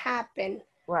can happen.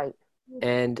 Right.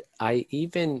 And I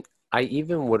even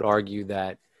would argue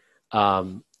that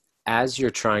as you're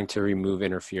trying to remove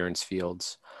interference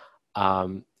fields,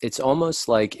 it's almost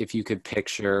like if you could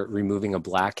picture removing a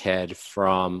blackhead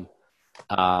from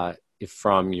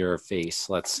your face,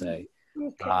 let's say.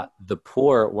 Okay. The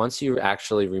pore, once you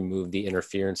actually remove the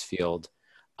interference field,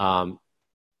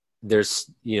 there's,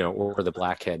 or the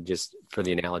blackhead, just for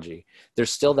the analogy,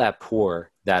 there's still that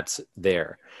pore that's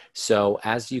there. So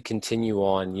as you continue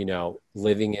on,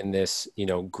 living in this,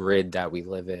 grid that we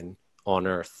live in on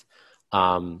Earth,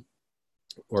 or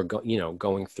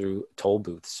going through toll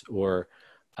booths, or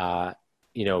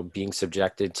being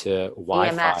subjected to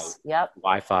Wi-Fi, EMFs, yep.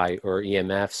 Wi-Fi or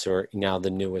EMFs, or now the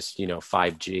newest,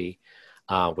 5G,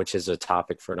 which is a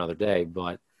topic for another day.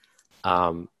 But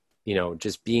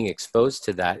just being exposed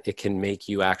to that, it can make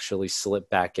you actually slip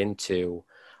back into,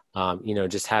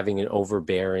 just having an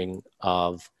overbearing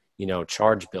of,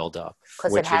 charge buildup.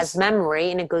 Because it has memory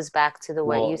and it goes back to the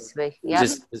way it used to be.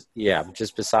 Yep.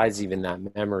 Just besides even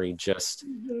that memory, just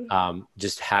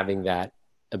having that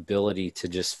ability to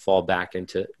just fall back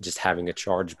into just having a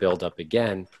charge build up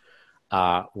again,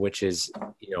 which is,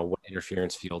 what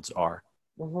interference fields are.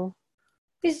 Mm-hmm.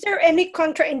 Is there any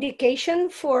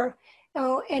contraindication for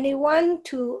anyone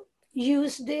to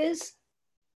use this?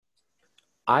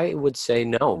 I would say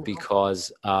no,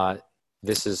 because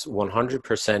this is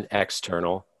 100%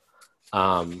 external.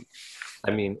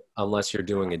 Unless you're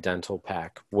doing a dental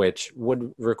pack, which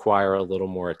would require a little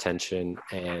more attention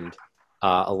and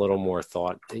a little more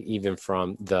thought, even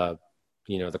from the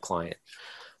client.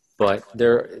 But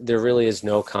there really is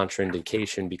no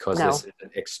contraindication, because this is an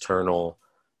external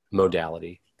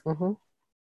modality. Mm-hmm.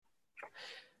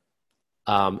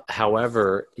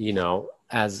 However,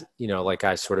 as like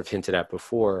I sort of hinted at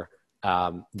before,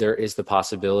 there is the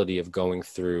possibility of going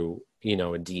through, a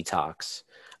detox.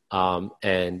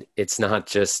 And it's not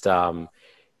just,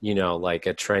 like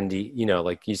a trendy,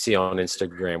 like you see on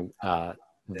Instagram,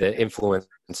 the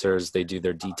influencers, they do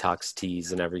their detox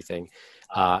teas and everything.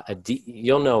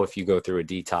 You'll know if you go through a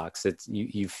detox, it's,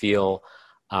 you feel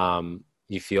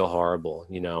horrible,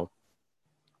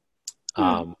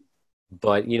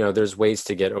 but there's ways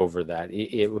to get over that.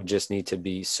 It would just need to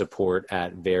be support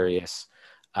at various,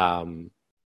 at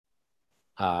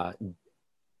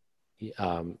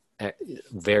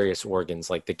various organs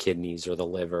like the kidneys or the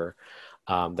liver,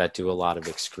 that do a lot of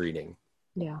excreting.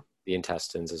 Yeah. The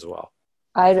intestines as well.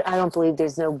 I don't believe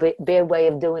there's no bad way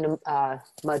of doing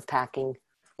mud packing.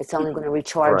 It's only going to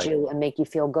recharge you and make you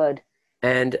feel good.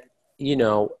 And,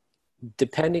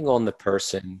 depending on the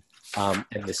person,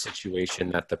 and the situation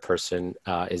that the person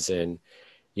is in,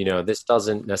 this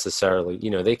doesn't necessarily,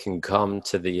 they can come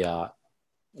to the,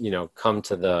 come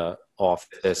to the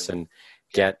office and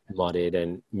get mudded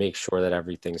and make sure that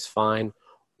everything's fine.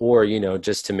 Or,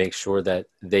 just to make sure that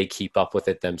they keep up with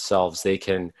it themselves. They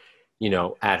can,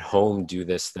 at home do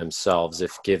this themselves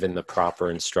if given the proper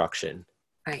instruction.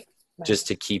 Right. Just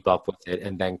to keep up with it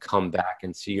and then come back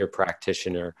and see your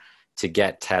practitioner to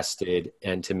get tested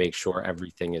and to make sure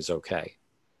everything is okay.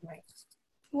 Right.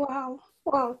 Wow.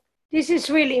 Well, this is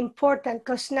really important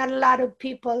because not a lot of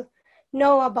people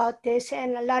know about this,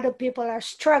 and a lot of people are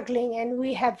struggling, and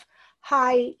we have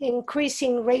high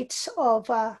increasing rates of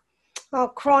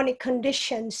chronic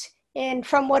conditions. And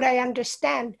from what I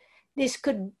understand, this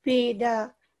could be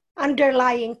the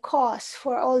underlying cause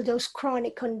for all those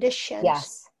chronic conditions.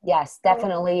 Yes,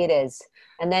 definitely it is.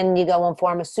 And then you go on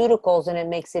pharmaceuticals and it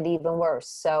makes it even worse.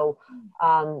 So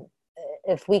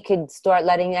if we could start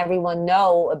letting everyone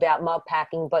know about mud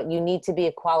packing, but you need to be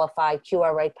a qualified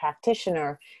QRA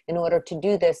practitioner in order to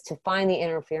do this, to find the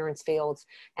interference fields,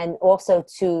 and also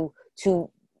to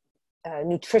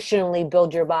nutritionally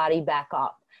build your body back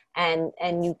up. And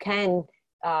you can,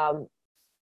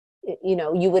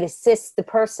 you would assist the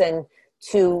person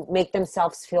to make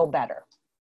themselves feel better.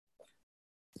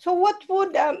 So what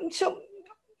would,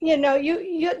 you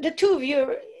the two of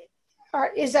you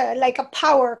is like a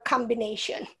power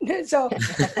combination. So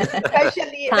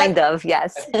especially kind of,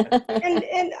 yes.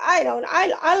 and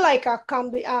I like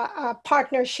a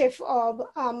partnership of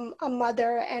a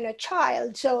mother and a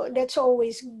child. So that's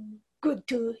always good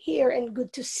to hear and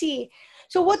good to see.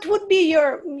 So what would be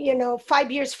your,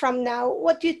 5 years from now,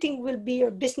 what do you think will be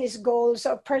your business goals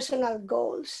or personal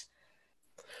goals?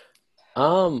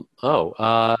 Well,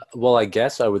 I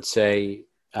guess I would say,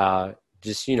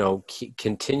 just,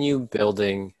 continue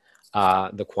building,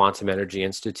 the Quantum Energy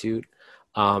Institute.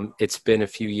 It's been a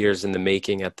few years in the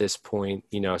making at this point,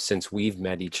 since we've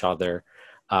met each other,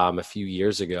 a few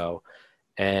years ago.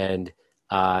 And,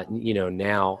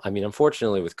 now, I mean,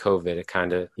 unfortunately with COVID, it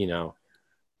kind of,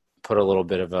 put a little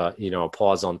bit of a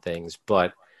pause on things,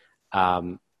 but,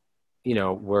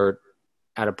 we're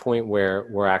at a point where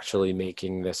we're actually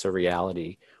making this a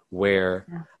reality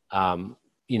where,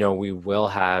 we will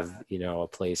have, a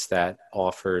place that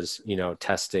offers,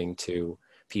 testing to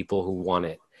people who want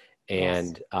it,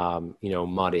 and,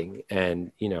 mudding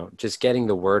and, just getting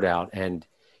the word out, and,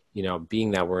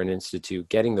 being that we're an institute,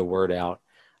 getting the word out,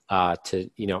 to,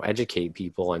 educate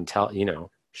people and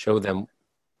show them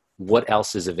what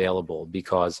else is available,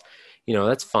 because,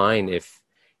 that's fine if,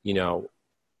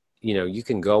 you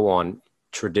can go on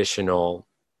traditional,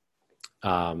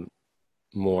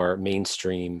 more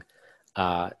mainstream,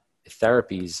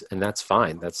 therapies, and that's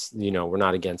fine. That's, we're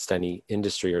not against any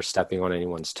industry or stepping on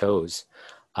anyone's toes.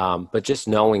 But just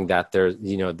knowing that there's,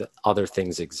 the other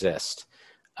things exist,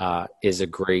 is a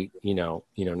great,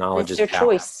 knowledge it's is your power.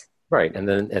 Choice. Right. And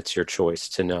then it's your choice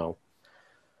to know.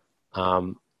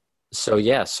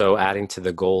 So adding to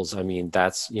the goals, I mean,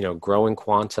 that's, growing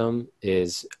quantum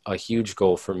is a huge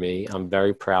goal for me. I'm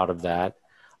very proud of that.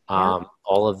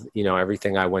 All of,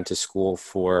 everything I went to school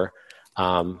for,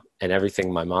 and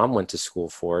everything my mom went to school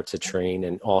for to train,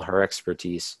 and all her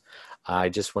expertise, I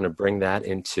just want to bring that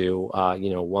into,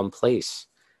 one place.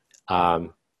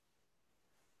 Well,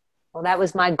 that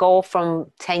was my goal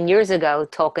from 10 years ago,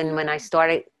 talking when I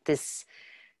started this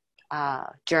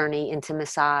journey into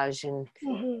massage. And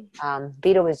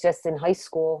Vita was just in high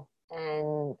school,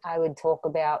 and I would talk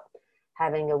about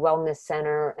having a wellness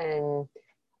center, and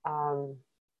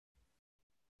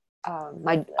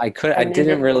I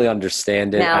didn't really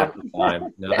understand it at the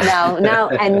time. No.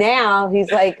 And now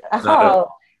he's like,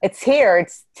 it's here.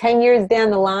 It's 10 years down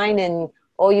the line, and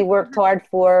all you worked hard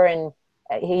for. And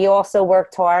he also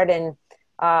worked hard. And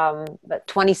but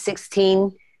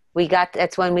 2016,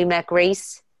 that's when we met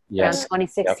Grace. Yes.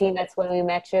 2016, That's when we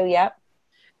met you. Yep.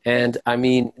 And I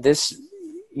mean, this,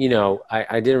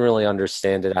 I didn't really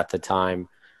understand it at the time,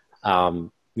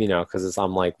 because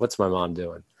I'm like, what's my mom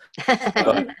doing?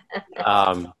 But,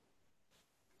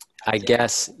 I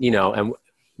guess, and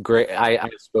great. I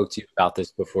spoke to you about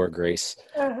this before, Grace.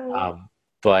 Uh-huh.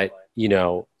 But,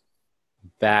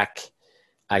 back,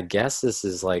 I guess this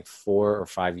is like 4 or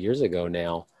 5 years ago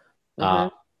now.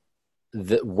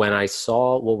 Mm-hmm. When I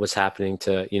saw what was happening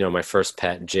to, my first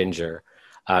pet, Ginger,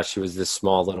 she was this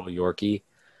small little Yorkie.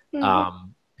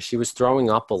 She was throwing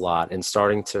up a lot and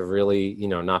starting to really,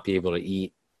 not be able to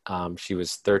eat. She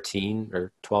was 13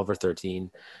 or 12 or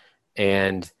 13.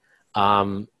 And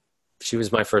she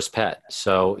was my first pet.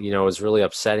 So, it was really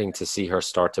upsetting to see her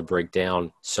start to break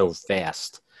down so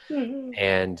fast. Mm-hmm.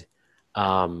 And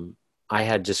I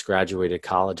had just graduated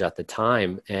college at the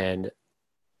time, and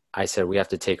I said, we have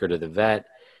to take her to the vet.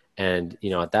 And,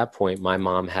 at that point, my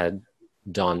mom had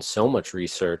done so much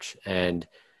research. And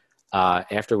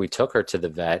after we took her to the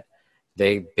vet,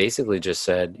 they basically just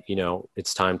said,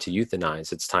 it's time to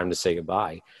euthanize. It's time to say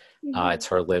goodbye. It's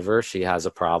her liver. She has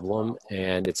a problem,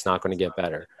 and it's not going to get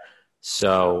better.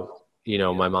 So,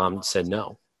 my mom said,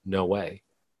 no way.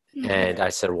 And I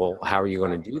said, well, how are you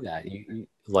going to do that?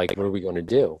 What are we going to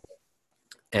do?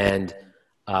 And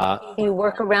you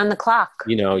work around the clock.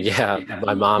 Yeah,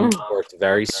 my mom worked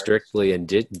very strictly and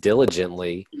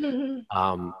diligently,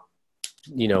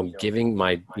 giving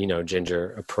my,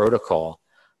 Ginger a protocol,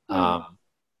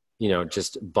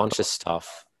 just a bunch of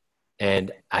stuff.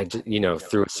 And I,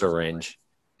 threw a syringe.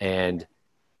 And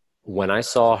when I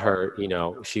saw her,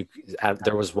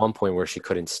 there was one point where she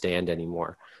couldn't stand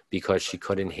anymore because she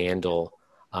couldn't handle,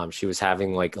 she was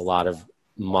having like a lot of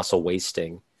muscle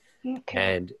wasting.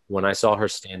 Okay. And when I saw her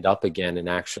stand up again and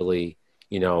actually,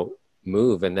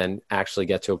 move and then actually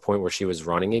get to a point where she was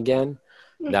running again,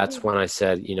 that's when I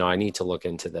said, I need to look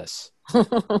into this.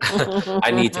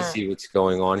 I need to see what's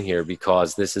going on here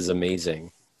because this is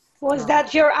amazing. Was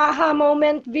that your aha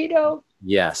moment, Vito?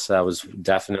 Yes, that was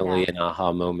definitely an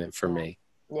aha moment for me.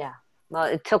 Yeah. Well,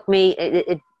 it took me,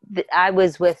 I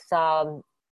was with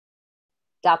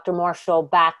Dr. Marshall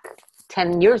back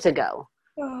 10 years ago.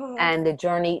 And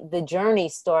the journey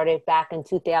started back in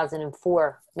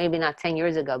 2004, maybe not 10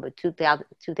 years ago, but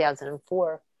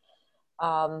 2004,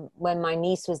 when my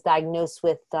niece was diagnosed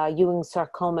with Ewing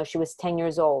sarcoma. She was 10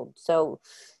 years old. So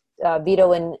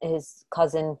Vito and his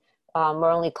cousin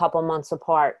were only a couple months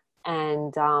apart.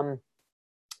 And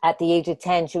at the age of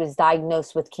 10, she was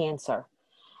diagnosed with cancer.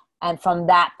 And from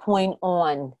that point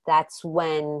on, that's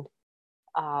when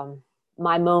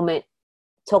my moment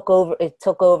took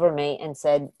over me and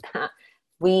said,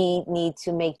 we need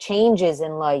to make changes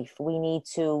in life. We need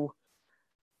to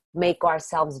make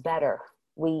ourselves better.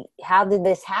 How did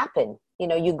this happen?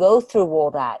 You go through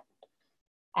all that.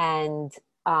 And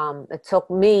it took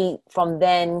me from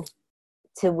then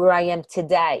to where I am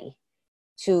today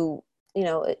to,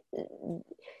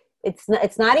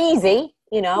 it's not easy,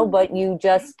 but you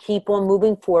just keep on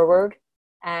moving forward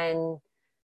and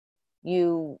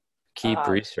you keep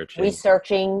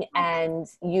researching, and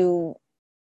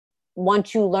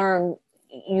once you learn,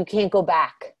 you can't go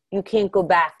back. You can't go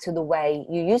back to the way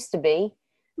you used to be,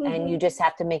 and you just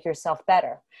have to make yourself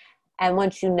better. And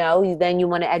once then you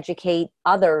want to educate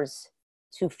others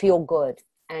to feel good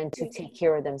and to take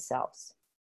care of themselves.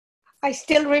 I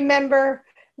still remember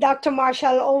Dr.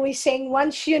 Marshall always saying,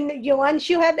 once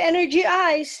you have energy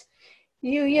eyes,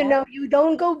 you know, you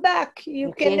don't go back.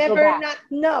 You can never not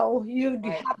know. You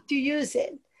have to use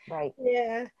it. Right.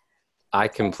 Yeah. I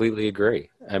completely agree.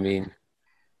 I mean,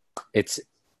 it's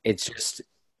just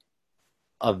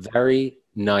a very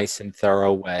nice and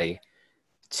thorough way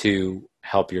to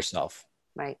help yourself.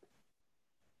 Right.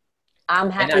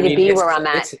 I'm happy to be where I'm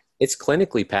at. It's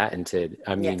clinically patented.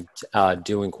 I mean,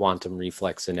 doing quantum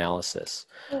reflex analysis.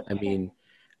 Okay. I mean,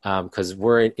 because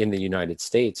we're in the United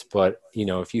States, but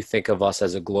if you think of us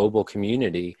as a global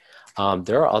community,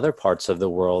 there are other parts of the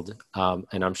world,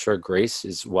 and I'm sure Grace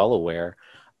is well aware,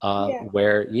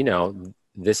 where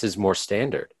this is more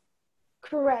standard.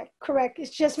 Correct.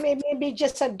 It's just maybe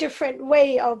just a different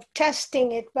way of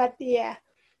testing it, but yeah.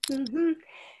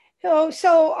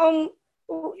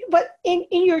 But in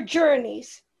your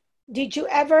journeys, did you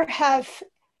ever have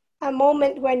a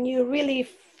moment when you really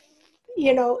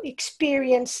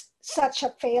experienced such a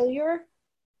failure?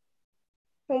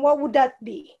 And what would that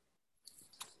be?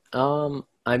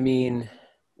 I mean,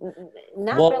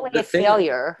 not really a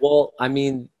failure. Well, I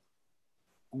mean,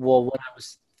 when I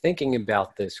was thinking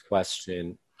about this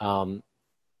question, I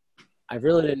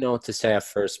really didn't know what to say at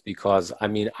first because, I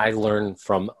mean, I learned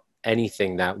from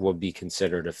anything that would be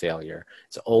considered a failure.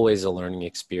 It's always a learning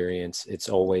experience. It's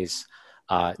always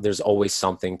there's always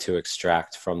something to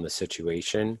extract from the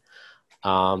situation.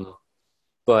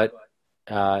 But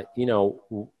you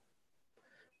know,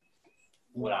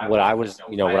 what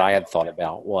I had thought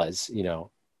about was, you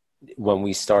know, when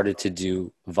we started to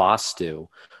do Vastu,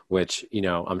 which, you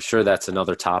know, I'm sure that's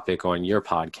another topic on your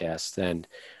podcast. And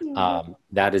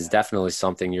that is definitely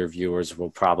something your viewers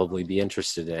will probably be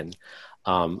interested in,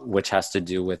 which has to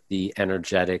do with the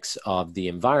energetics of the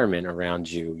environment around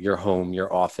you, your home,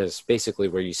 your office, basically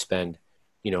where you spend,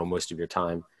 you know, most of your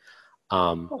time.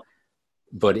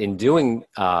 But in doing,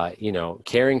 you know,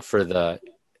 caring for the,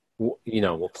 you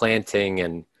know, planting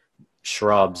and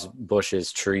shrubs,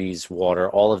 bushes, trees, water,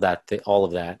 all of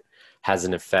that has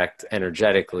an effect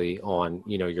energetically on,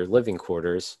 you know, your living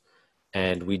quarters.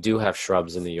 And we do have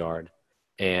shrubs in the yard.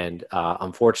 And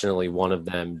unfortunately, one of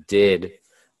them did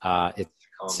it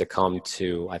succumb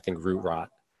to, I think, root rot.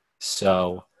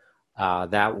 So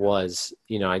that was,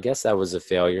 you know, I guess that was a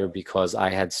failure because I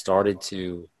had started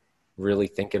to really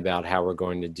think about how we're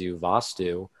going to do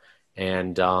Vastu.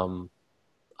 And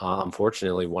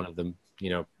unfortunately, one of them, you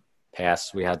know,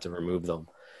 passed. We had to remove them.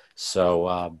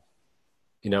 So,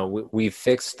 you know, we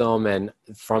fixed them. And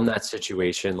from that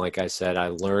situation, like I said, I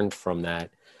learned from that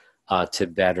to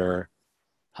better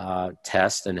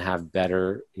test and have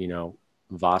better, you know,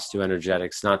 Vastu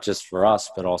energetics, not just for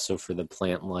us, but also for the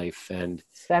plant life. And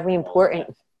it's very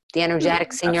important, the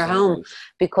energetics in your home,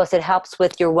 because it helps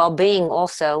with your well-being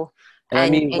also. And I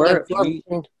mean, your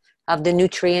absorption of the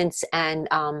nutrients and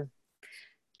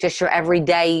just your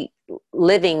everyday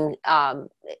living,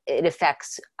 it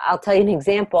affects. I'll tell you an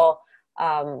example.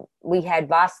 We had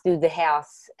Vastu the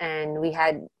house, and we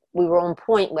were on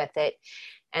point with it.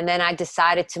 And then I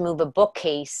decided to move a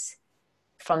bookcase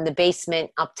from the basement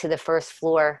up to the first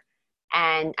floor,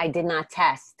 and I did not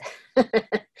test.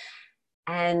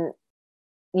 And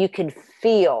you could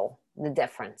feel the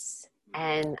difference.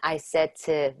 And I said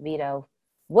to Vito,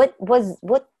 what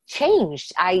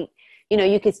changed? You know,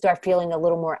 you could start feeling a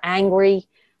little more angry,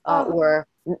 or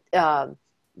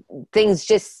things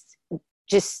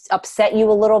just upset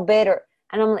you a little bit,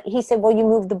 he said, well, you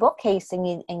moved the bookcase and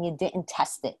you didn't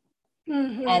test it.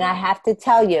 Mm-hmm. And I have to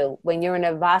tell you, when you're in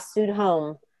a Vastu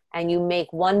home and you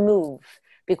make one move,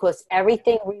 because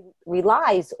everything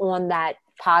relies on that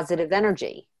positive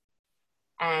energy.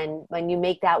 And when you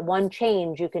make that one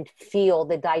change, you can feel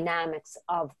the dynamics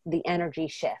of the energy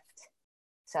shift.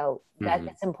 So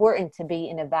that's important to be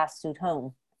in a Vastu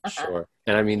home. Sure.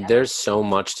 And I mean, there's so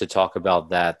much to talk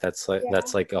about that. That's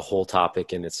like a whole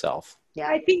topic in itself. Yeah.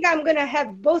 I think I'm going to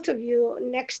have both of you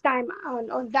next time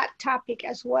on that topic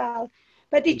as well.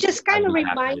 But it just kind of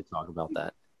reminds talk about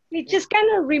that. It just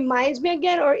kind of reminds me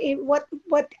again, or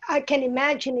what I can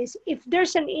imagine is if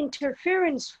there's an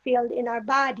interference field in our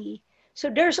body, so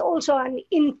there's also an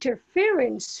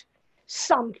interference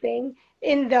something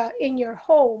in your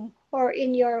home or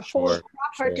in your whole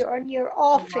property or in your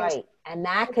office. Right. And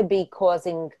that could be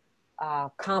causing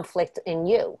conflict in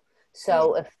you.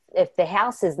 So if the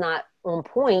house is not on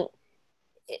point,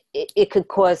 it could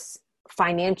cause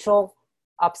financial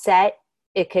upset.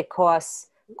 It could cause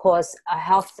a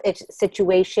health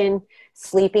situation,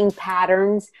 sleeping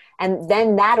patterns, and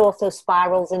then that also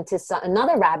spirals into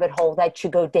another rabbit hole that you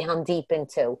go down deep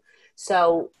into.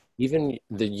 So even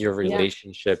your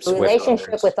relationships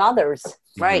with others,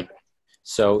 right?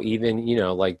 So even, you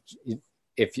know, like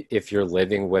if you're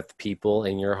living with people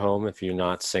in your home, if you're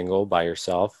not single by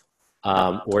yourself,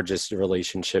 or just a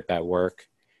relationship at work,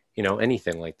 you know,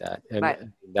 anything like that.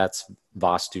 And that's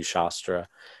Vastu Shastra.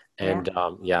 And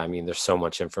I mean, there's so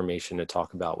much information to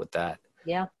talk about with that.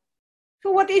 Yeah. So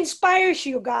what inspires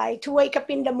you, Guy, to wake up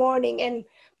in the morning and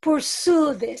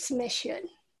pursue this mission?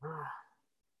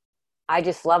 I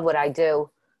just love what I do.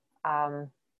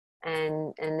 And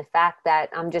the fact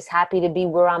that I'm just happy to be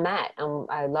where I'm at.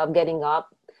 I love getting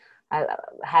up. I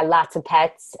had lots of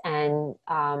pets, and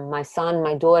my son,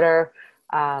 my daughter,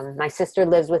 my sister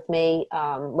lives with me,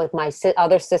 with my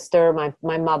other sister,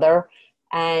 my mother,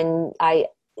 and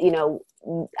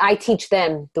I teach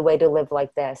them the way to live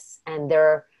like this. And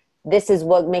this is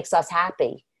what makes us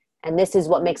happy. And this is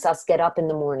what makes us get up in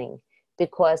the morning,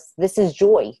 because this is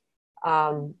joy.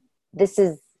 This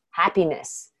is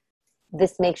happiness.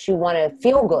 This makes you want to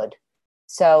feel good.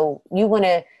 So you want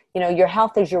to, your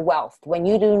health is your wealth. When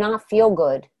you do not feel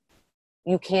good,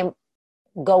 you can't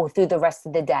go through the rest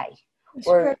of the day.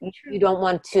 Or you don't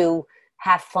want to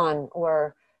have fun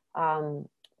or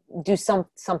do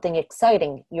something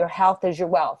exciting. Your health is your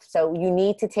wealth. So you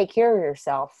need to take care of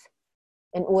yourself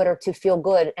in order to feel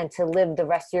good and to live the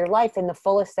rest of your life in the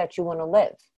fullest that you want to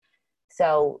live.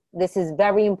 So this is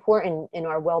very important in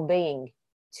our well-being.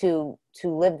 to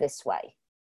live this way.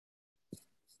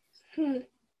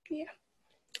 Yeah.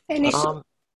 And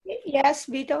yes,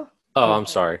 Vito? Oh, I'm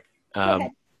sorry. Go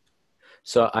ahead.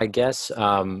 So I guess,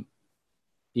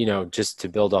 just to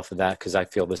build off of that, because I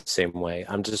feel the same way.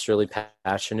 I'm just really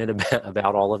passionate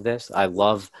about all of this. I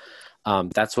love,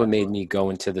 that's what made me go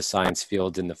into the science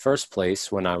field in the first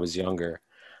place when I was younger,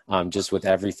 just with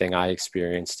everything I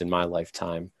experienced in my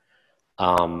lifetime.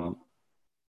 But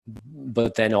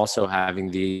then also having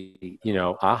the,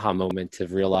 aha moment to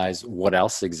realize what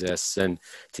else exists and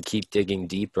to keep digging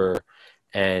deeper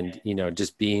and,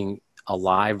 just being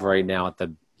alive right now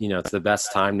it's the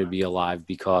best time to be alive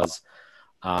because,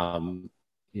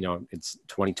 it's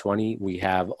 2020. We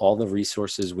have all the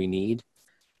resources we need.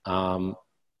 It's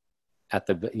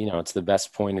the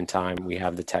best point in time. We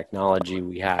have the technology,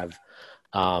 we have,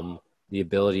 the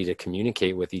ability to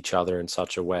communicate with each other in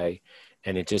such a way.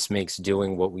 And it just makes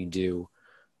doing what we do,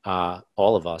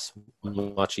 all of us,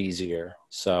 much easier.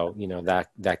 So,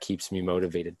 that keeps me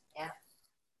motivated.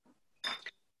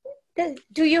 Yeah.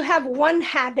 Do you have one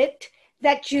habit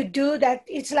that you do that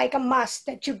it's like a must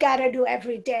that you gotta do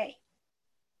every day?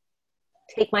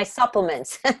 Take my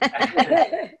supplements.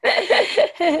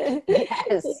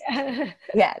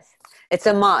 Yes, it's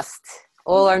a must.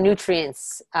 All our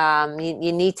nutrients,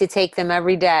 you need to take them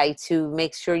every day to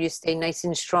make sure you stay nice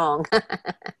and strong.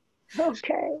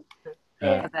 Okay.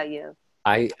 How about you?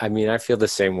 I feel the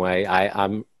same way.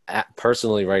 I'm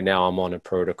personally right now, I'm on a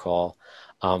protocol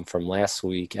from last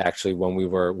week, actually, when we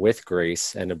were with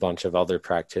Grace and a bunch of other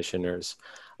practitioners.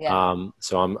 Yeah.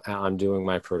 So I'm doing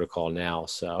my protocol now.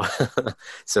 So,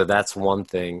 so that's one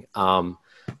thing.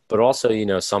 But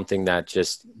also, something that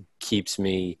just keeps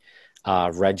me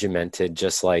regimented,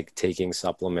 just like taking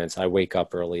supplements. I wake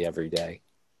up early every day.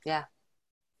 Yeah.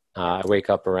 I wake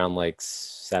up around like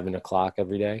 7:00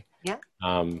 every day. Yeah.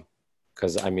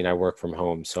 Because I work from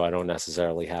home, so I don't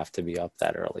necessarily have to be up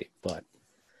that early. But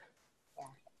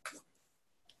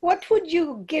what would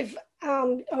you give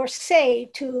or say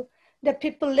to the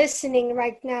people listening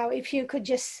right now if you could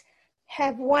just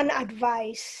have one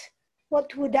advice?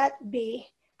 What would that be?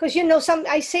 Because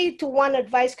I say to one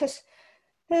advice because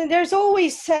there's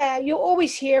always you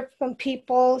always hear from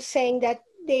people saying that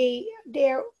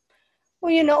they're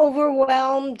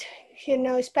overwhelmed,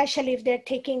 especially if they're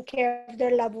taking care of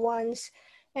their loved ones.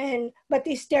 But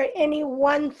is there any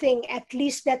one thing at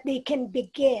least that they can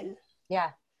begin?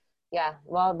 Yeah.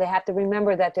 Well, they have to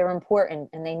remember that they're important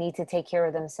and they need to take care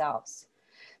of themselves.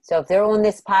 So if they're on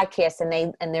this podcast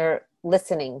and they're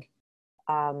listening,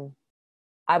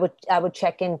 I would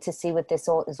check in to see what this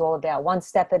is all about, one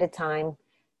step at a time.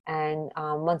 And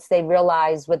once they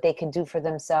realize what they can do for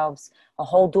themselves, a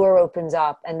whole door opens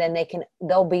up, and then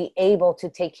they'll be able to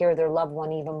take care of their loved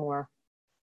one even more.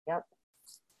 Yep.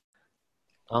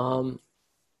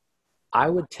 I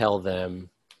would tell them,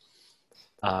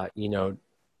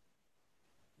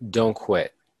 don't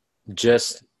quit.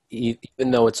 Just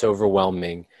even though it's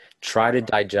overwhelming, try to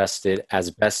digest it as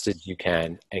best as you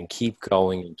can and keep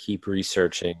going and keep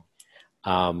researching,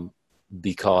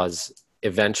 because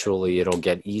eventually it'll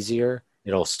get easier.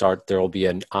 There'll be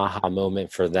an aha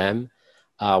moment for them,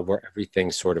 where everything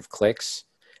sort of clicks,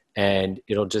 and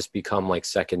it'll just become like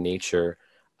second nature,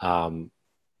 to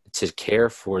care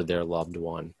for their loved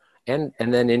one and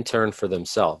then in turn for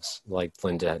themselves, like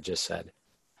Linda had just said.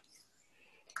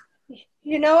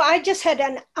 I just had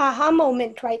an aha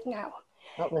moment right now.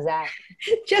 What was that?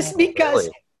 Just because,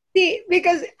 Really?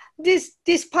 because this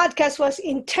podcast was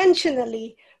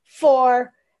intentionally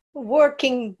for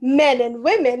working men and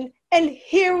women, and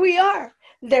here we are.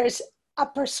 There's a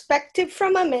perspective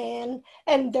from a man,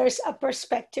 and there's a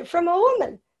perspective from a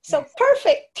woman. So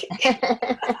perfect.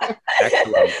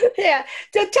 Excellent. Yeah.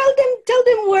 So tell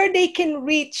them where they can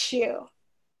reach you,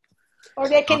 or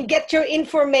they can get your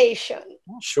information.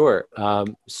 Sure.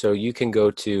 So you can go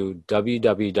to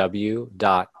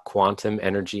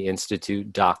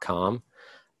www.quantumenergyinstitute.com.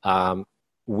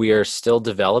 We are still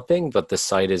developing, but the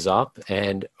site is up,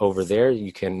 and over there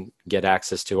you can get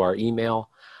access to our email.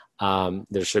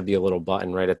 There should be a little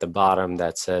button right at the bottom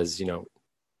that says,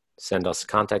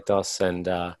 contact us, and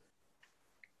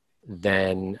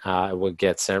then it will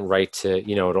get sent right to,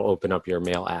 it'll open up your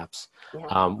mail apps.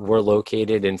 Yeah. We're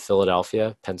located in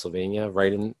Philadelphia, Pennsylvania,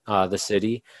 right in the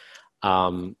city.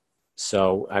 So,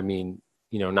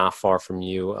 not far from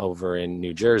you over in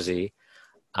New Jersey.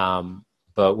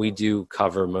 But we do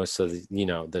cover most of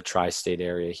the, the tri-state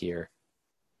area here.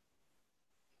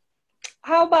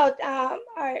 How about,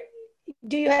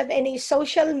 do you have any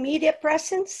social media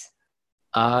presence?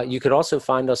 You could also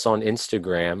find us on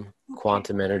Instagram,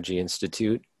 Quantum Energy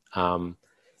Institute.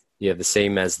 yeah, the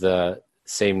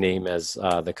same name as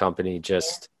the company,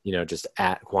 just just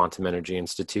at Quantum Energy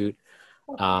Institute.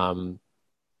 And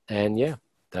yeah,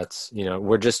 that's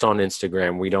we're just on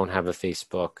Instagram. We don't have a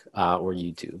Facebook or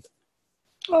YouTube.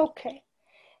 Okay.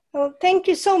 Well, thank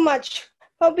you so much.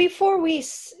 Well, before we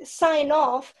sign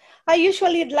off, I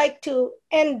usually like to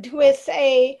end with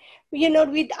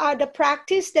with the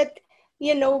practice that,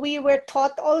 we were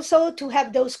taught also to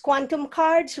have those quantum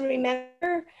cards,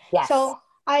 remember? Yes. So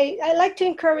I like to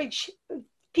encourage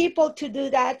people to do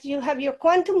that. You have your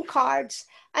quantum cards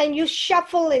and you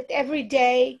shuffle it every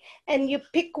day and you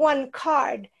pick one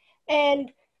card.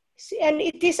 And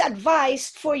it is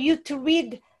advised for you to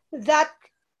read that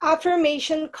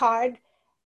affirmation card,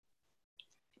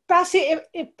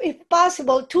 if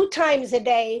possible, 2 times a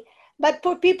day. But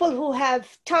for people who have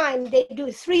time, they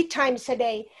do 3 times a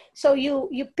day. So you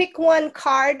pick one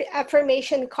card,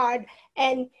 affirmation card,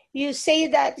 and you say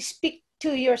that, speak to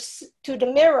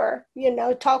the mirror,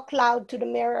 talk loud to the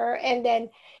mirror, and then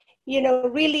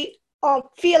really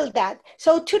feel that.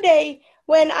 So today,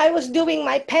 when I was doing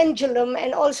my pendulum,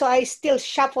 and also I still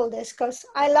shuffle this because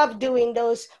I love doing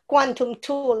those quantum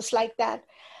tools like that.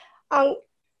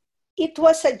 It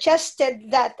was suggested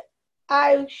that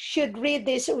I should read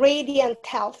this Radiant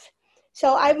Health.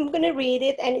 So I'm going to read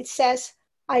it, and it says,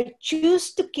 I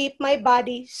choose to keep my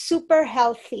body super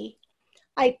healthy.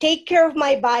 I take care of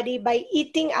my body by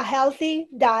eating a healthy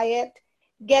diet,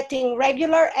 getting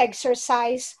regular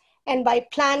exercise, and by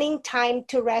planning time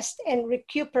to rest and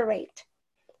recuperate.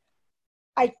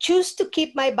 I choose to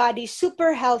keep my body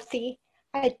super healthy.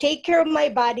 I take care of my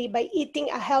body by eating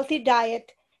a healthy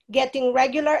diet, getting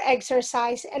regular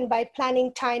exercise, and by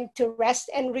planning time to rest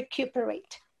and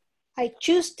recuperate. I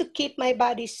choose to keep my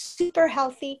body super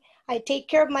healthy. I take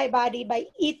care of my body by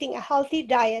eating a healthy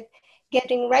diet,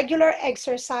 getting regular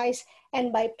exercise,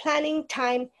 and by planning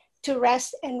time to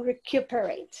rest and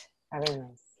recuperate. Very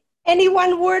nice. Any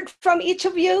one word from each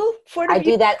of you? I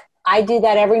do that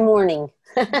every morning.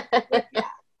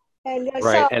 And,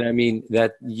 right. And I mean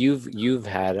that you've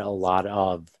had a lot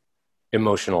of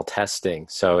emotional testing.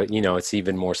 So, it's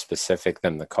even more specific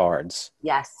than the cards.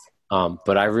 Yes.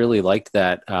 But I really liked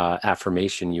that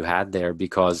affirmation you had there,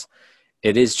 because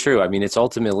it is true. I mean, it's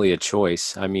ultimately a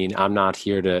choice. I mean, I'm not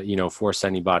here to, force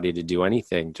anybody to do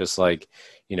anything. Just like,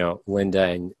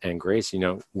 Linda and Grace,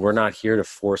 we're not here to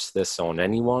force this on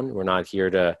anyone. We're not here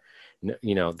to,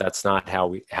 that's not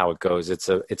how it goes. It's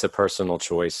a personal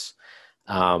choice.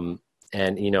 And,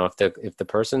 if the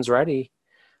person's ready,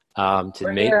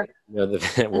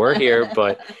 we're here,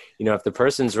 but if the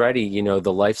person's ready,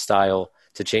 the lifestyle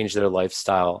to change their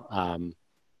lifestyle,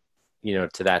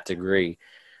 to that degree,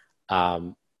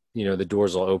 the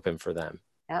doors will open for them.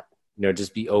 Yep.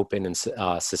 Just be open and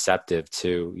susceptible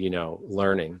to,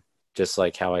 learning, just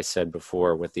like how I said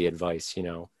before with the advice,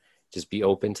 just be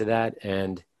open to that,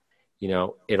 and,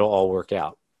 it'll all work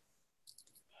out.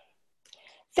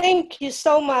 Thank you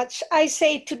so much. I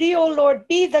say, to thee, O Lord,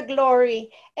 be the glory.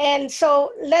 And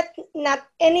so let not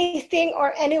anything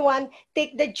or anyone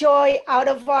take the joy out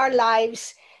of our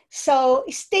lives. So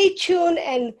stay tuned,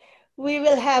 and we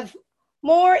will have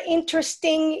more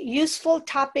interesting, useful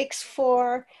topics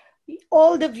for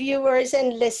all the viewers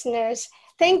and listeners.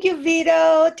 Thank you,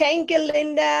 Vito. Thank you,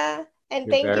 Linda. And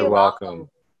You're thank very you. welcome.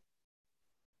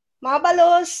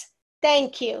 Mabalos,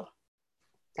 thank you.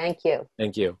 Thank you.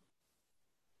 Thank you.